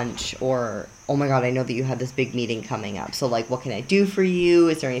a lunch, or, oh my God, I know that you have this big meeting coming up. So, like, what can I do for you?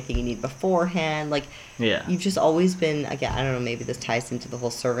 Is there anything you need beforehand? Like, Yeah. you've just always been, again, I don't know, maybe this ties into the whole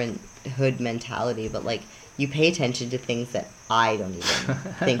servanthood mentality, but, like, you pay attention to things that I don't even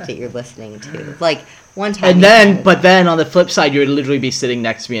think that you're listening to. Like, one time... And then, but then on the flip side, you would literally be sitting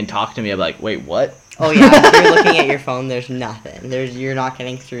next to me and talk to me. I'm like, wait, what? Oh, yeah. If you're looking at your phone, there's nothing. You're not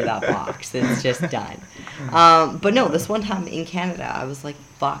getting through that box. It's just done. But no, this one time in Canada, I was like,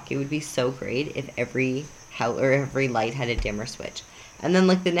 fuck, it would be so great if every light had a dimmer switch. And then,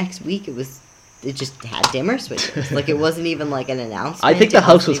 like, the next week, it just had dimmer switches. Like, it wasn't even, like, an announcement. I think the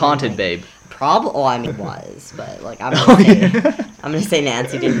house was haunted, babe. Oh, I mean, it was. But, like, I'm going to say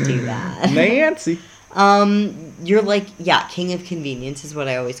Nancy didn't do that. Nancy. You're like, yeah, king of convenience is what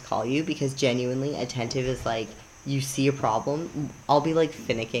I always call you, because genuinely attentive is like, you see a problem, I'll be like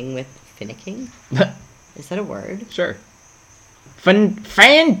finicking. Is that a word? Sure.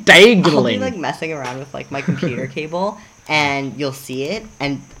 Fandangling. I'll be like messing around with like my computer cable, and you'll see it,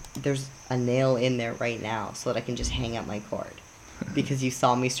 and there's a nail in there right now, so that I can just hang up my cord. Because you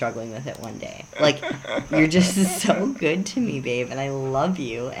saw me struggling with it one day. Like, you're just so good to me, babe, and I love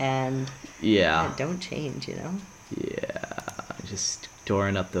you, and... Yeah. Don't change, you know? Yeah. Just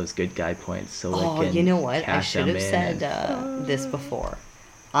storing up those good guy points so I can you know what? I cash should them have in. said this before.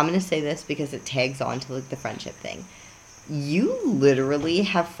 I'm going to say this because it tags on to like the friendship thing. You literally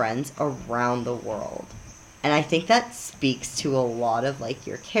have friends around the world. And I think that speaks to a lot of like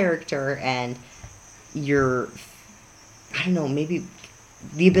your character and your, I don't know, maybe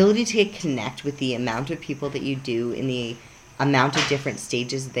the ability to connect with the amount of people that you do in the amount of different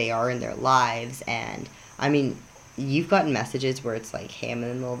stages they are in their lives. And I mean, you've gotten messages where it's like, hey, I'm in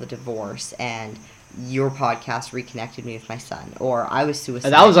the middle of a divorce and your podcast reconnected me with my son, or I was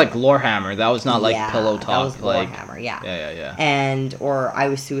suicidal. That was like Lorehammer. That was not like pillow talk. That was like Lorehammer, yeah. Yeah. And or I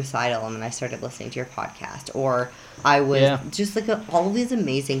was suicidal and then I started listening to your podcast, or I was just like all of these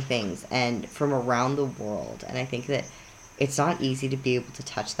amazing things and from around the world. And I think that it's not easy to be able to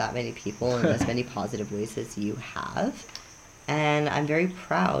touch that many people in as many positive ways as you have. And I'm very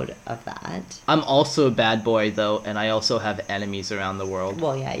proud of that. I'm also a bad boy, though, and I also have enemies around the world.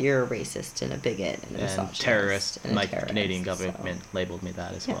 Well, yeah, you're a racist and a bigot and a misogynist. Terrorist. And my terrorist, Canadian government labeled me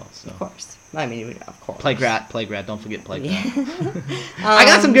that as well. So. Of course. I mean, of course. Plague Rat. Don't forget Plague Rat. I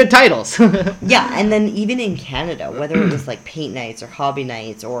got some good titles. Yeah, and then even in Canada, whether it was like paint nights or hobby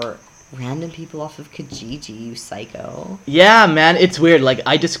nights or random people off of Kijiji, you psycho. Yeah, man, it's weird. Like,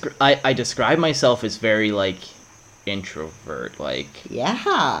 I describe myself as very, like... introvert, like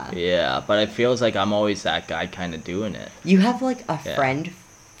but it feels like I'm always that guy kind of doing it. You have like a friend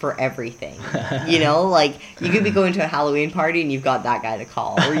for everything, you know, like you could be going to a Halloween party and you've got that guy to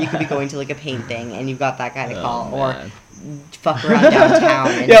call, or you could be going to like a paint thing and you've got that guy to call, or fuck around downtown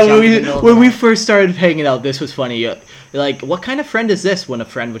and when we first started hanging out, this was funny. Like, what kind of friend is this? When a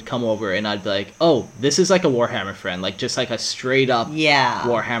friend would come over and I'd be like, oh, this is like a Warhammer friend, like just like a straight up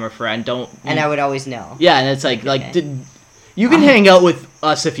Warhammer friend. And I would always know. Yeah, and it's like you can hang out with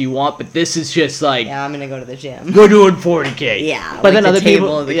us if you want, but this is just like, I'm gonna go to the gym. We're doing 40K. Yeah, but like then the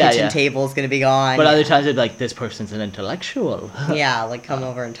kitchen table is gonna be gone. But other times it'd be like, this person's an intellectual. Yeah, like come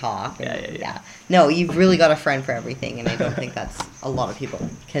over and talk. And, No, you've really got a friend for everything, and I don't think that's a lot of people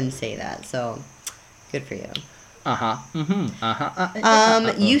can say that. So, good for you.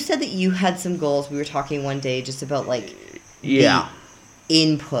 You said that you had some goals. We were talking one day just about like the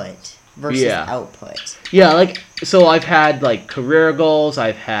input versus output. Yeah, like, so I've had like career goals,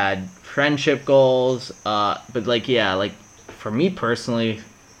 I've had friendship goals, but like, like for me personally,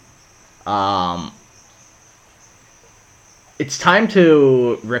 it's time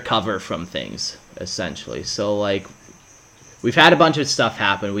to recover from things, essentially. So like, we've had a bunch of stuff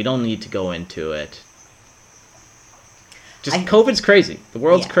happen. We don't need to go into it. Just COVID's crazy. The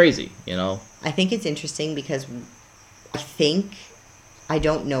world's crazy, you know? I think it's interesting because I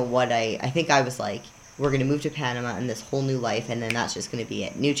don't know what I think I was like, we're going to move to Panama and this whole new life, and then that's just going to be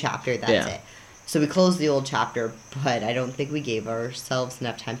it. New chapter, that's it. So we closed the old chapter, but I don't think we gave ourselves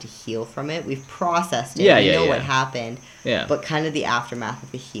enough time to heal from it. We've processed it. We know what happened. Yeah. But kind of the aftermath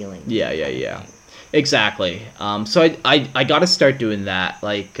of the healing. Yeah. Exactly. So I got to start doing that.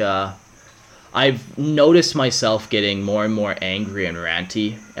 Like, I've noticed myself getting more and more angry and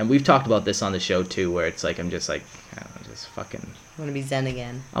ranty, and we've talked about this on the show too, where it's like I'm just like, I don't know, just fucking. I want to be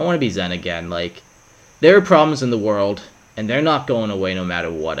zen again. Like, there are problems in the world, and they're not going away no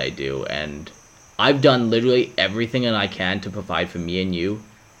matter what I do, and I've done literally everything that I can to provide for me and you.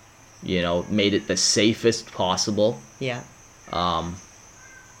 You know, made it the safest possible. Yeah.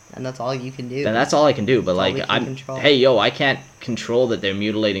 And that's all you can do. Then that's all I can do. But That's like, control. hey, yo, I can't control that they're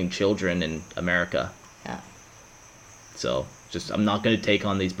mutilating children in America. Yeah. So I'm not going to take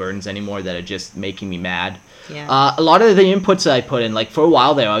on these burdens anymore that are just making me mad. Yeah. A lot of the inputs that I put in, like for a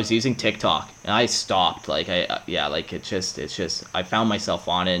while there, I was using TikTok and I stopped. Like it's just I found myself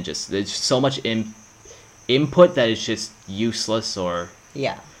on it and just there's just so much input that is just useless or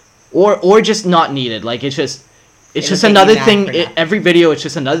just not needed. Like it's just another thing. Every video, it's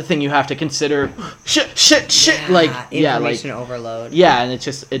just another thing you have to consider. Shit. Yeah, like information overload. Yeah, and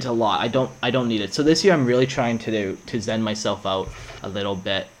it's a lot. I don't need it. So this year, I'm really trying to zen myself out a little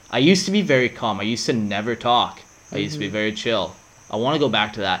bit. I used to be very calm. I used to never talk. I used to be very chill. I want to go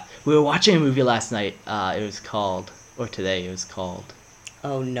back to that. We were watching a movie last night. It was called.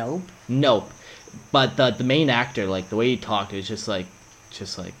 Oh, Nope. Nope. But the main actor, like the way he talked, it was just like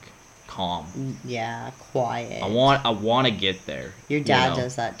calm. Yeah, quiet. I want to get there. Your dad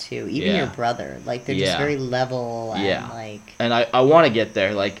does that too. Even your brother, like they're just very level and like. And I want to get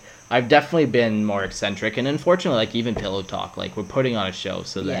there. Like I've definitely been more eccentric, and unfortunately, like even Pillow Talk, like we're putting on a show,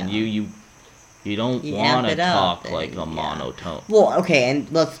 so then you don't want to talk like a monotone. Well, okay, and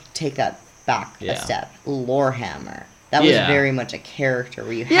let's take that back a step. Lorehammer. That was very much a character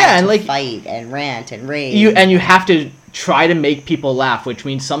where you had to like, fight and rant and rage. You have to try to make people laugh, which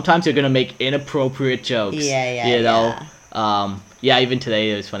means sometimes you're going to make inappropriate jokes. You know? Even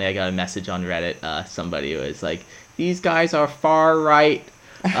today it was funny. I got a message on Reddit. Somebody was like, "These guys are far right."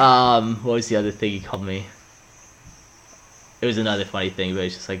 What was the other thing he called me? It was another funny thing, but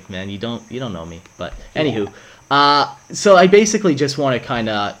it's just like, man, you don't know me. But anywho. So I basically just want to kind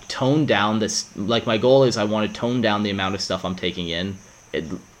of tone down this. Like my goal is I want to tone down the amount of stuff I'm taking in.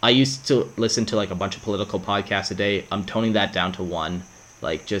 I used to listen to like a bunch of political podcasts a day. I'm toning that down to one.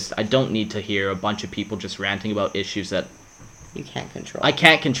 Like just I don't need to hear a bunch of people just ranting about issues that you can't control. I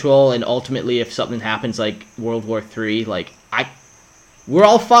can't control, and ultimately, if something happens like World War III, like we're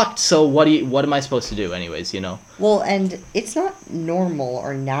all fucked. So what am I supposed to do, anyways? You know. Well, and it's not normal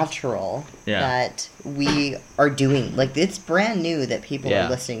or natural that we are doing. Like it's brand new that people are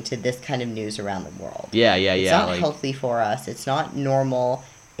listening to this kind of news around the world. It's not healthy for us. It's not normal.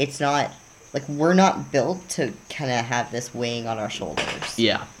 It's not like we're not built to kind of have this weighing on our shoulders.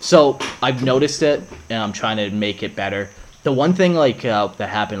 Yeah. So I've noticed it, and I'm trying to make it better. The one thing like that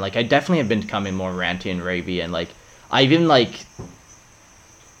happened, like I definitely have been becoming more ranty and ravey, and like I even like.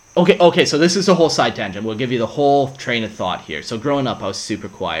 Okay, so this is a whole side tangent. We'll give you the whole train of thought here. So growing up, I was super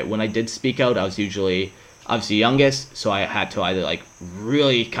quiet. When I did speak out, I was the youngest, so I had to either like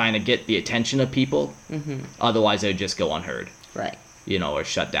really kind of get the attention of people, otherwise I would just go unheard. Right. You know, or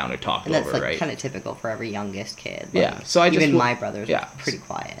shut down or talked and that's over, like right? Kind of typical for every youngest kid. Like, yeah, so even my brothers were pretty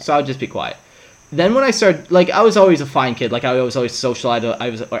quiet. So I would just be quiet. Then when I started, like, I was always a fine kid. Like, I was always socialized.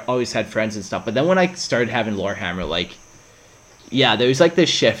 I always had friends and stuff. But then when I started having Lorehammer, like, yeah, there was like this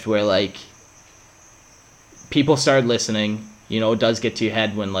shift where like people started listening. You know, it does get to your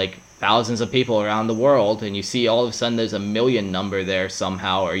head when like thousands of people around the world, and you see all of a sudden there's a million number there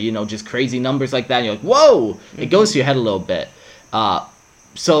somehow, or you know, just crazy numbers like that. And you're like, whoa! It goes to your head a little bit.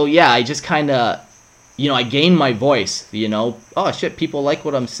 So yeah, I just kind of, you know, I gained my voice. You know, oh shit, people like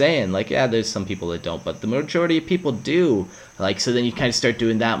what I'm saying. Like, yeah, there's some people that don't, but the majority of people do. Like, so then you kind of start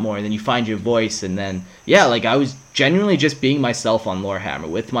doing that more, and then you find your voice, and then yeah, like I was genuinely just being myself on Lorehammer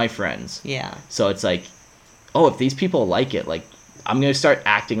with my friends. Yeah. So it's like, oh, if these people like it, like I'm gonna start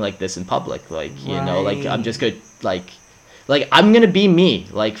acting like this in public. Like, you know, like I'm just gonna like I'm gonna be me.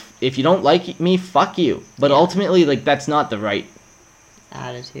 Like, if you don't like me, fuck you. But ultimately, like that's not the right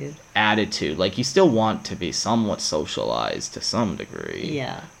attitude. Like, you still want to be somewhat socialized to some degree.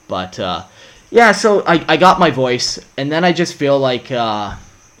 Yeah. But yeah, so I got my voice, and then I just feel like I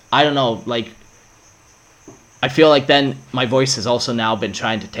don't know, like I feel like then my voice has also now been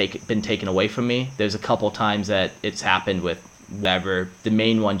been taken away from me. There's a couple times that it's happened with whatever. The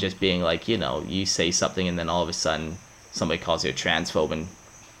main one just being like, you know, you say something and then all of a sudden somebody calls you a transphobe and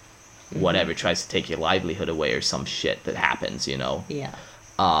whatever, tries to take your livelihood away or some shit that happens, you know. Yeah.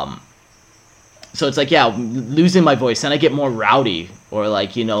 So it's like, yeah, losing my voice, and I get more rowdy, or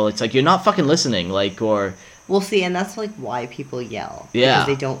like, you know, it's like you're not fucking listening, like, or. Well, see, and that's like why people yell. Yeah. Because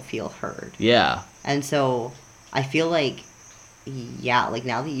they don't feel heard. Yeah. And so I feel like, yeah, like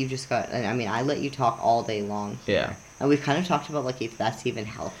now that you've just got, I mean, I let you talk all day long here. Yeah. And we've kind of talked about like if that's even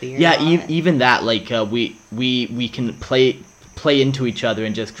healthy or yeah, not. Even that, like we can play into each other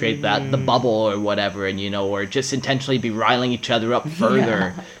and just create the bubble or whatever, and you know, or just intentionally be riling each other up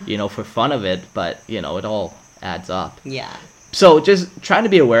further, you know, for fun of it. But you know, it all adds up. Yeah. So just trying to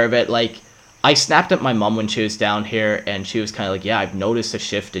be aware of it. Like, I snapped at my mom when she was down here, and she was kind of like, yeah, I've noticed a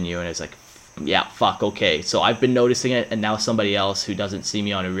shift in you. And it's like, yeah, fuck, okay. So I've been noticing it, and now somebody else who doesn't see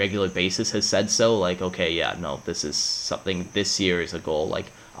me on a regular basis has said so. Like, okay, yeah, no, this is something, this year is a goal. Like,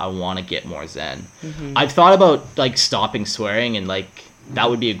 I want to get more zen. I've thought about, like, stopping swearing, and, like, that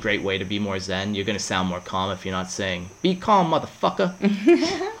would be a great way to be more zen. You're going to sound more calm if you're not saying, be calm, motherfucker.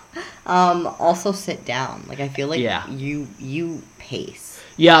 Also sit down. Like, I feel like Yeah. you pace.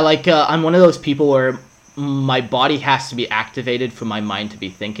 Yeah, like, I'm one of those people where my body has to be activated for my mind to be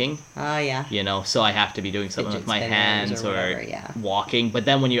thinking. Oh, yeah. You know, so I have to be doing something Fidget with my hands spinners or or whatever, yeah. walking. But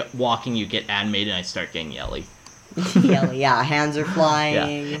then when you're walking, you get animated and I start getting yelly. Yeah, hands are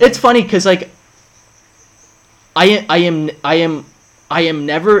flying. Yeah. It's funny because, like, I am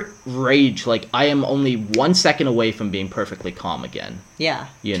never rage. Like, I am only 1 second away from being perfectly calm again. Yeah,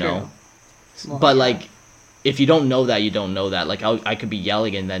 You true. know? Well, But, yeah. like, if you don't know that, you don't know that. Like, I could be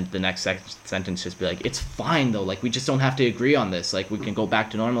yelling and then the next sentence just be like, it's fine, though. Like, we just don't have to agree on this. Like, we can go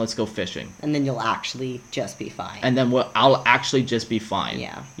back to normal. Let's go fishing. And then you'll actually just be fine. And then I'll actually just be fine.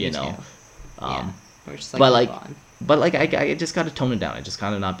 Yeah, You me know? too. Yeah. We're just but, move like, on. But, like, I just got to tone it down. I just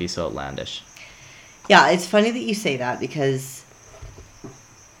got to not be so outlandish. Yeah, it's funny that you say that because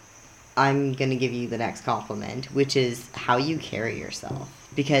I'm going to give you the next compliment, which is how you carry yourself.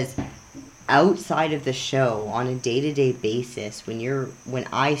 Because outside of the show, on a day-to-day basis, when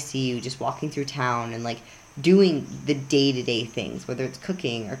I see you just walking through town and, like, doing the day-to-day things, whether it's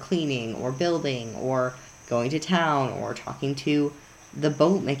cooking or cleaning or building or going to town or talking to the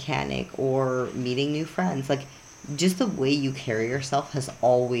boat mechanic or meeting new friends, like, just the way you carry yourself has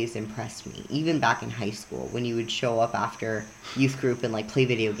always impressed me. Even back in high school, when you would show up after youth group and, like, play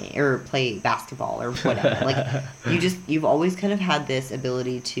video game or play basketball or whatever. Like, you've always kind of had this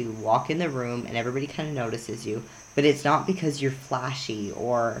ability to walk in the room and everybody kind of notices you. But it's not because you're flashy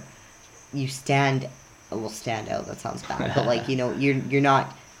or you stand out. That sounds bad. But, like, you know, you're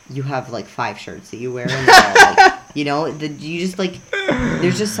not. You have, like, 5 shirts that you wear, and they're all, like, you know, you just, like,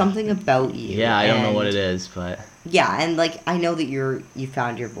 there's just something about you. Yeah, I don't know what it is, but... Yeah, and, like, I know that you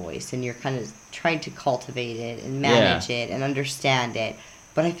found your voice, and you're kind of trying to cultivate it and manage it and understand it,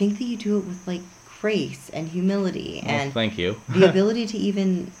 but I think that you do it with, like, grace and humility and thank you. the ability to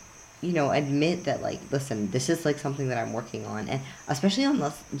even, you know, admit that, like, listen, this is, like, something that I'm working on, and especially on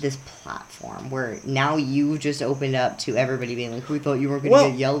this platform where now you've just opened up to everybody being like, we thought you weren't going to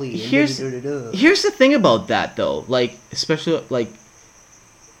get yelly. Here's the thing about that, though. Like, especially, like,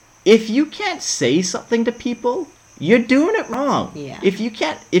 if you can't say something to people, you're doing it wrong. Yeah. If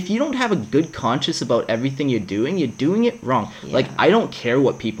you don't have a good conscience about everything you're doing it wrong. Yeah. Like, I don't care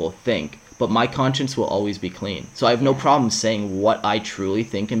what people think, but my conscience will always be clean. So I have no problem saying what I truly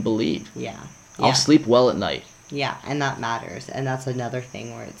think and believe. Yeah. I'll sleep well at night. Yeah, and that matters. And that's another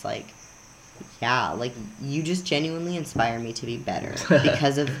thing where it's like, yeah, like, you just genuinely inspire me to be better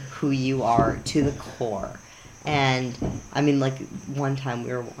because of who you are to the core. And, I mean, like, one time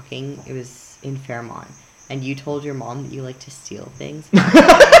we were walking, it was in Fairmont, and you told your mom that you like to steal things.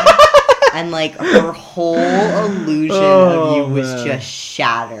 And, like, her whole illusion of you was just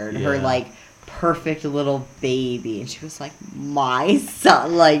shattered. Her, like, perfect little baby. And she was like, my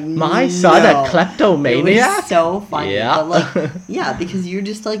son, like, my son, a kleptomaniac? It was so funny. Yeah. But, like, yeah, because you're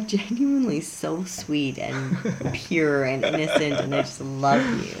just, like, genuinely so sweet and pure and innocent, and I just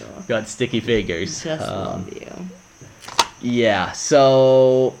love you. Got sticky fingers. Just love you. Yeah,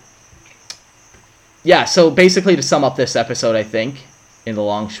 so basically to sum up this episode, I think, in the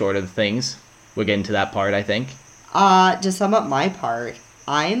long short of things, we're getting to that part, I think. To sum up my part,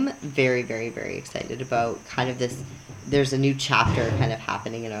 I'm very, very, very excited about kind of this. There's a new chapter kind of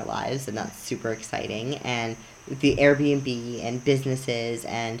happening in our lives, and that's super exciting. And with the Airbnb and businesses,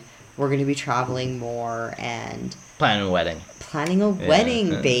 and we're going to be traveling more and planning a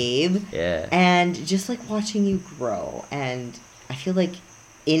wedding. Babe. Yeah. And just, like, watching you grow. And I feel like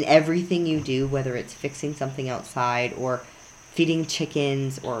in everything you do, whether it's fixing something outside or feeding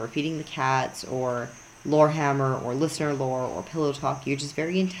chickens or feeding the cats or Lorehammer or Listener Lore or Pillow Talk, you're just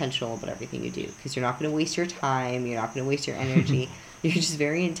very intentional about everything you do because you're not going to waste your time, you're not going to waste your energy. You're just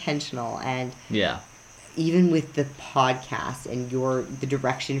very intentional. And even with the podcast and the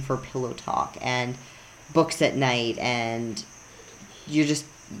direction for Pillow Talk and Books at Night, and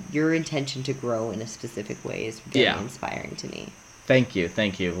your intention to grow in a specific way is very inspiring to me. Thank you.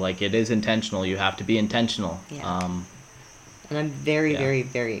 Like, it is intentional. You have to be intentional. Yeah. And I'm very, very,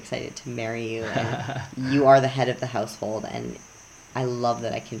 very excited to marry you. And you are the head of the household, and I love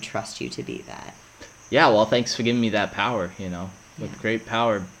that I can trust you to be that. Yeah, well, thanks for giving me that power, you know. With great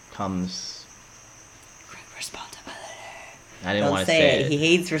power comes... great responsibility. I didn't Don't want to say it. He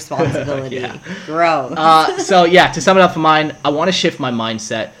hates responsibility. Yeah. Gross. So yeah, to sum it up for mine, I want to shift my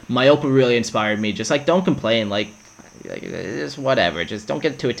mindset. Myopa really inspired me. Just like, don't complain. Like just whatever. Just don't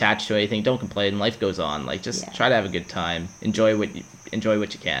get too attached to anything. Don't complain. Life goes on. Like, just try to have a good time. Enjoy what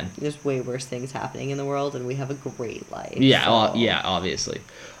you can. There's way worse things happening in the world, and we have a great life. Yeah. So. Yeah. Obviously.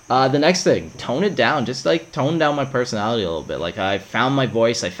 The next thing, tone it down. Just like tone down my personality a little bit. Like, I found my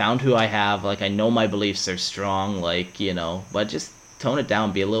voice. I found who I have. Like, I know my beliefs are strong. Like, but just tone it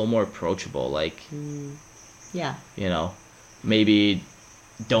down. Be a little more approachable. Like, yeah. Maybe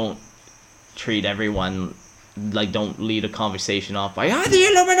don't treat everyone. Like, don't lead a conversation off by, the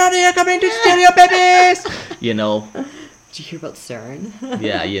Illuminati are coming to steal your babies! Did you hear about CERN?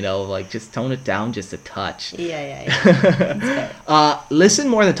 Yeah, like, just tone it down just a touch. Yeah. Listen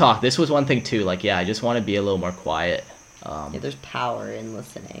more than talk. This was one thing, too. Like, I just want to be a little more quiet. There's power in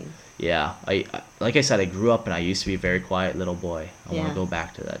listening. Yeah. Like I said, I grew up and I used to be a very quiet little boy. I want to go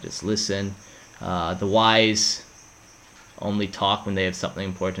back to that. Just listen. The wise only talk when they have something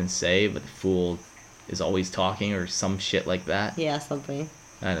important to say, but the fool is always talking or some shit like that. Yeah, something.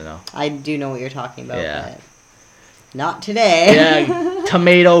 I don't know. I do know what you're talking about, but not today. Yeah,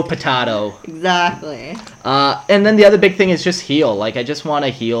 tomato, potato. Exactly. And then the other big thing is just heal. Like, I just want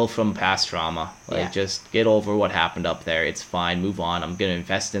to heal from past trauma. Like, just get over what happened up there. It's fine. Move on. I'm going to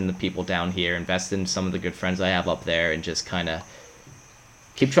invest in the people down here, invest in some of the good friends I have up there, and just kind of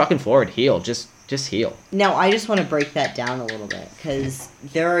keep trucking forward. Heal. Just heal. Now, I just want to break that down a little bit, because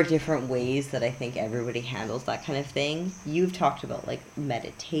there are different ways that I think everybody handles that kind of thing. You've talked about, like,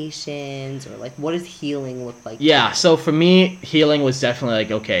 meditations, or, like, what does healing look like? Yeah, so for me, healing was definitely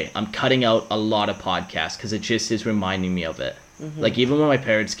like, okay, I'm cutting out a lot of podcasts, because it just is reminding me of it. Mm-hmm. Like, even when my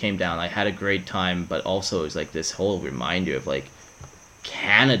parents came down, I had a great time, but also it was, like, this whole reminder of, like,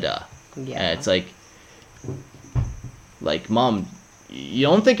 Canada. Yeah. And it's like, Mom, you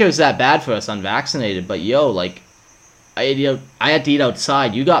don't think it was that bad for us unvaccinated, but like, I had to eat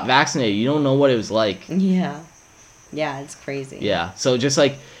outside. You got vaccinated. You don't know what it was like. Yeah, it's crazy. Yeah, so just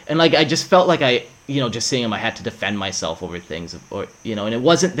like, and like, I just felt like just seeing them, I had to defend myself over things, or and it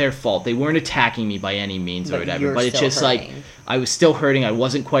wasn't their fault. They weren't attacking me by any means or whatever. But it's just hurting. Like, I was still hurting. I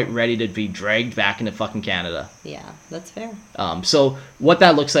wasn't quite ready to be dragged back into fucking Canada. Yeah, that's fair. So what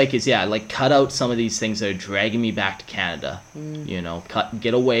that looks like is, like, cut out some of these things that are dragging me back to Canada.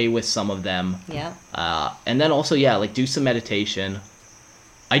 Get away with some of them. Yeah. And then also, like, do some meditation.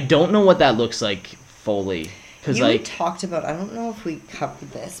 I don't know what that looks like fully. You talked about, I don't know if we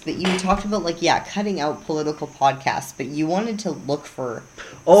covered this, but you talked about, like, cutting out political podcasts, but you wanted to look for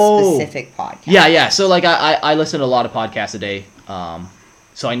specific podcasts. Yeah. So, like, I listen to a lot of podcasts a day.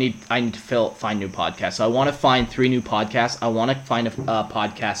 So I need to find new podcasts. So I want to find 3 new podcasts. I want to find a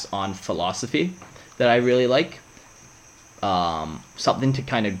podcast on philosophy that I really like. Something to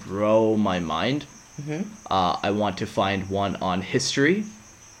kind of grow my mind. Mm-hmm. I want to find one on history.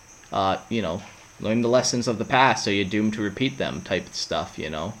 Learn the lessons of the past, so you're doomed to repeat them type of stuff,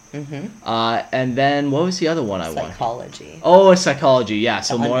 Mm-hmm. And then, what was the other one I wanted? Psychology. Oh, psychology, yeah.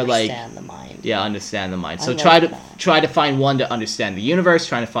 So more like... Understand the mind. Yeah, understand the mind. So try to find one to understand the universe,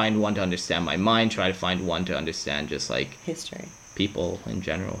 trying to find one to understand my mind, try to find one to understand just, like... history. People in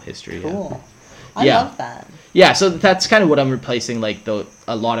general, history. Cool. Yeah. I love that. Yeah, so that's kind of what I'm replacing, like,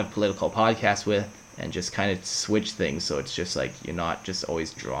 a lot of political podcasts with, and just kind of switch things, so it's just, like, you're not just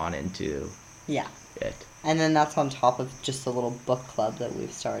always drawn into... Yeah. It. And then that's on top of just a little book club that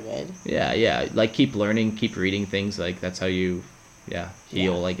we've started. Yeah. Like, keep learning, keep reading things. Like, that's how you,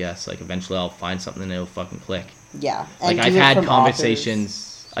 heal, I guess. Like, eventually I'll find something and it'll fucking click. Yeah. And like, I've had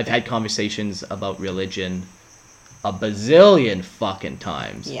conversations about religion a bazillion fucking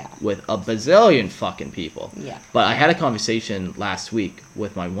times. Yeah. With a bazillion fucking people. Yeah. But I had a conversation last week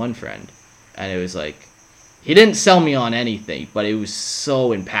with my one friend, and it was like, he didn't sell me on anything, but it was so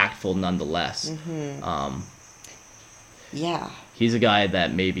impactful nonetheless. Mm-hmm. Yeah. He's a guy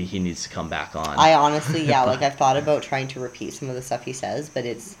that maybe he needs to come back on. I honestly, like, I've thought about trying to repeat some of the stuff he says, but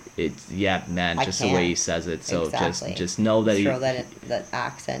it's man, just the way he says it. So exactly. just know that throw that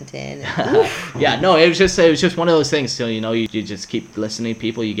accent in. Yeah, no, it was just one of those things. So you just keep listening to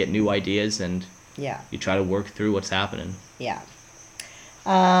people, you get new ideas, and you try to work through what's happening. Yeah.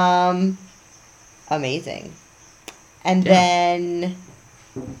 Amazing. And then,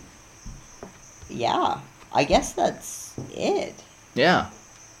 I guess that's it. Yeah.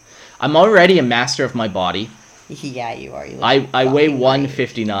 I'm already a master of my body. Yeah, you are. I weigh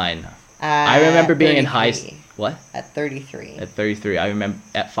 159. I remember being in high... What? At 33. At 33. I remember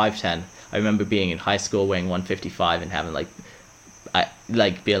at 5'10". I remember being in high school weighing 155 and having, like, I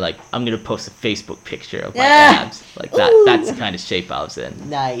like be like, I'm gonna post a Facebook picture of my Yeah. abs. Like that. Ooh. That's the kind of shape I was in.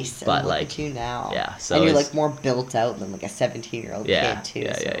 Nice. But, And look like, at you now. yeah, so and you're it's- like more built out than like a 17-year-old Yeah, kid too.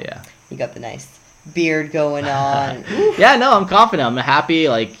 yeah, so yeah. You got the nice beard going on. Oof. Yeah, no, I'm confident. I'm happy.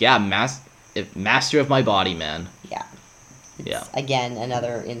 Like, yeah, master of my body, man. Yeah. Yeah. Again,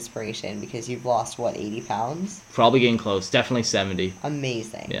 another inspiration because you've lost what, 80 pounds? Probably getting close. Definitely 70.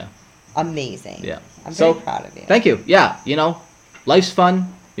 Amazing. Yeah. Amazing. Yeah. I'm So, very proud of you. Thank you. Yeah, you know, life's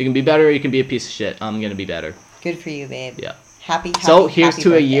fun. You can be better or you can be a piece of shit. I'm gonna be better. Good for you, babe. Yeah. Happy. So here's happy to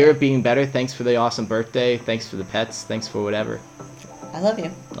birthday. a year of being better. Thanks for the awesome birthday. Thanks for the pets. Thanks for whatever. I love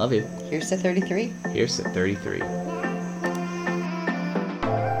you. Love you. Here's to 33. Here's to 33.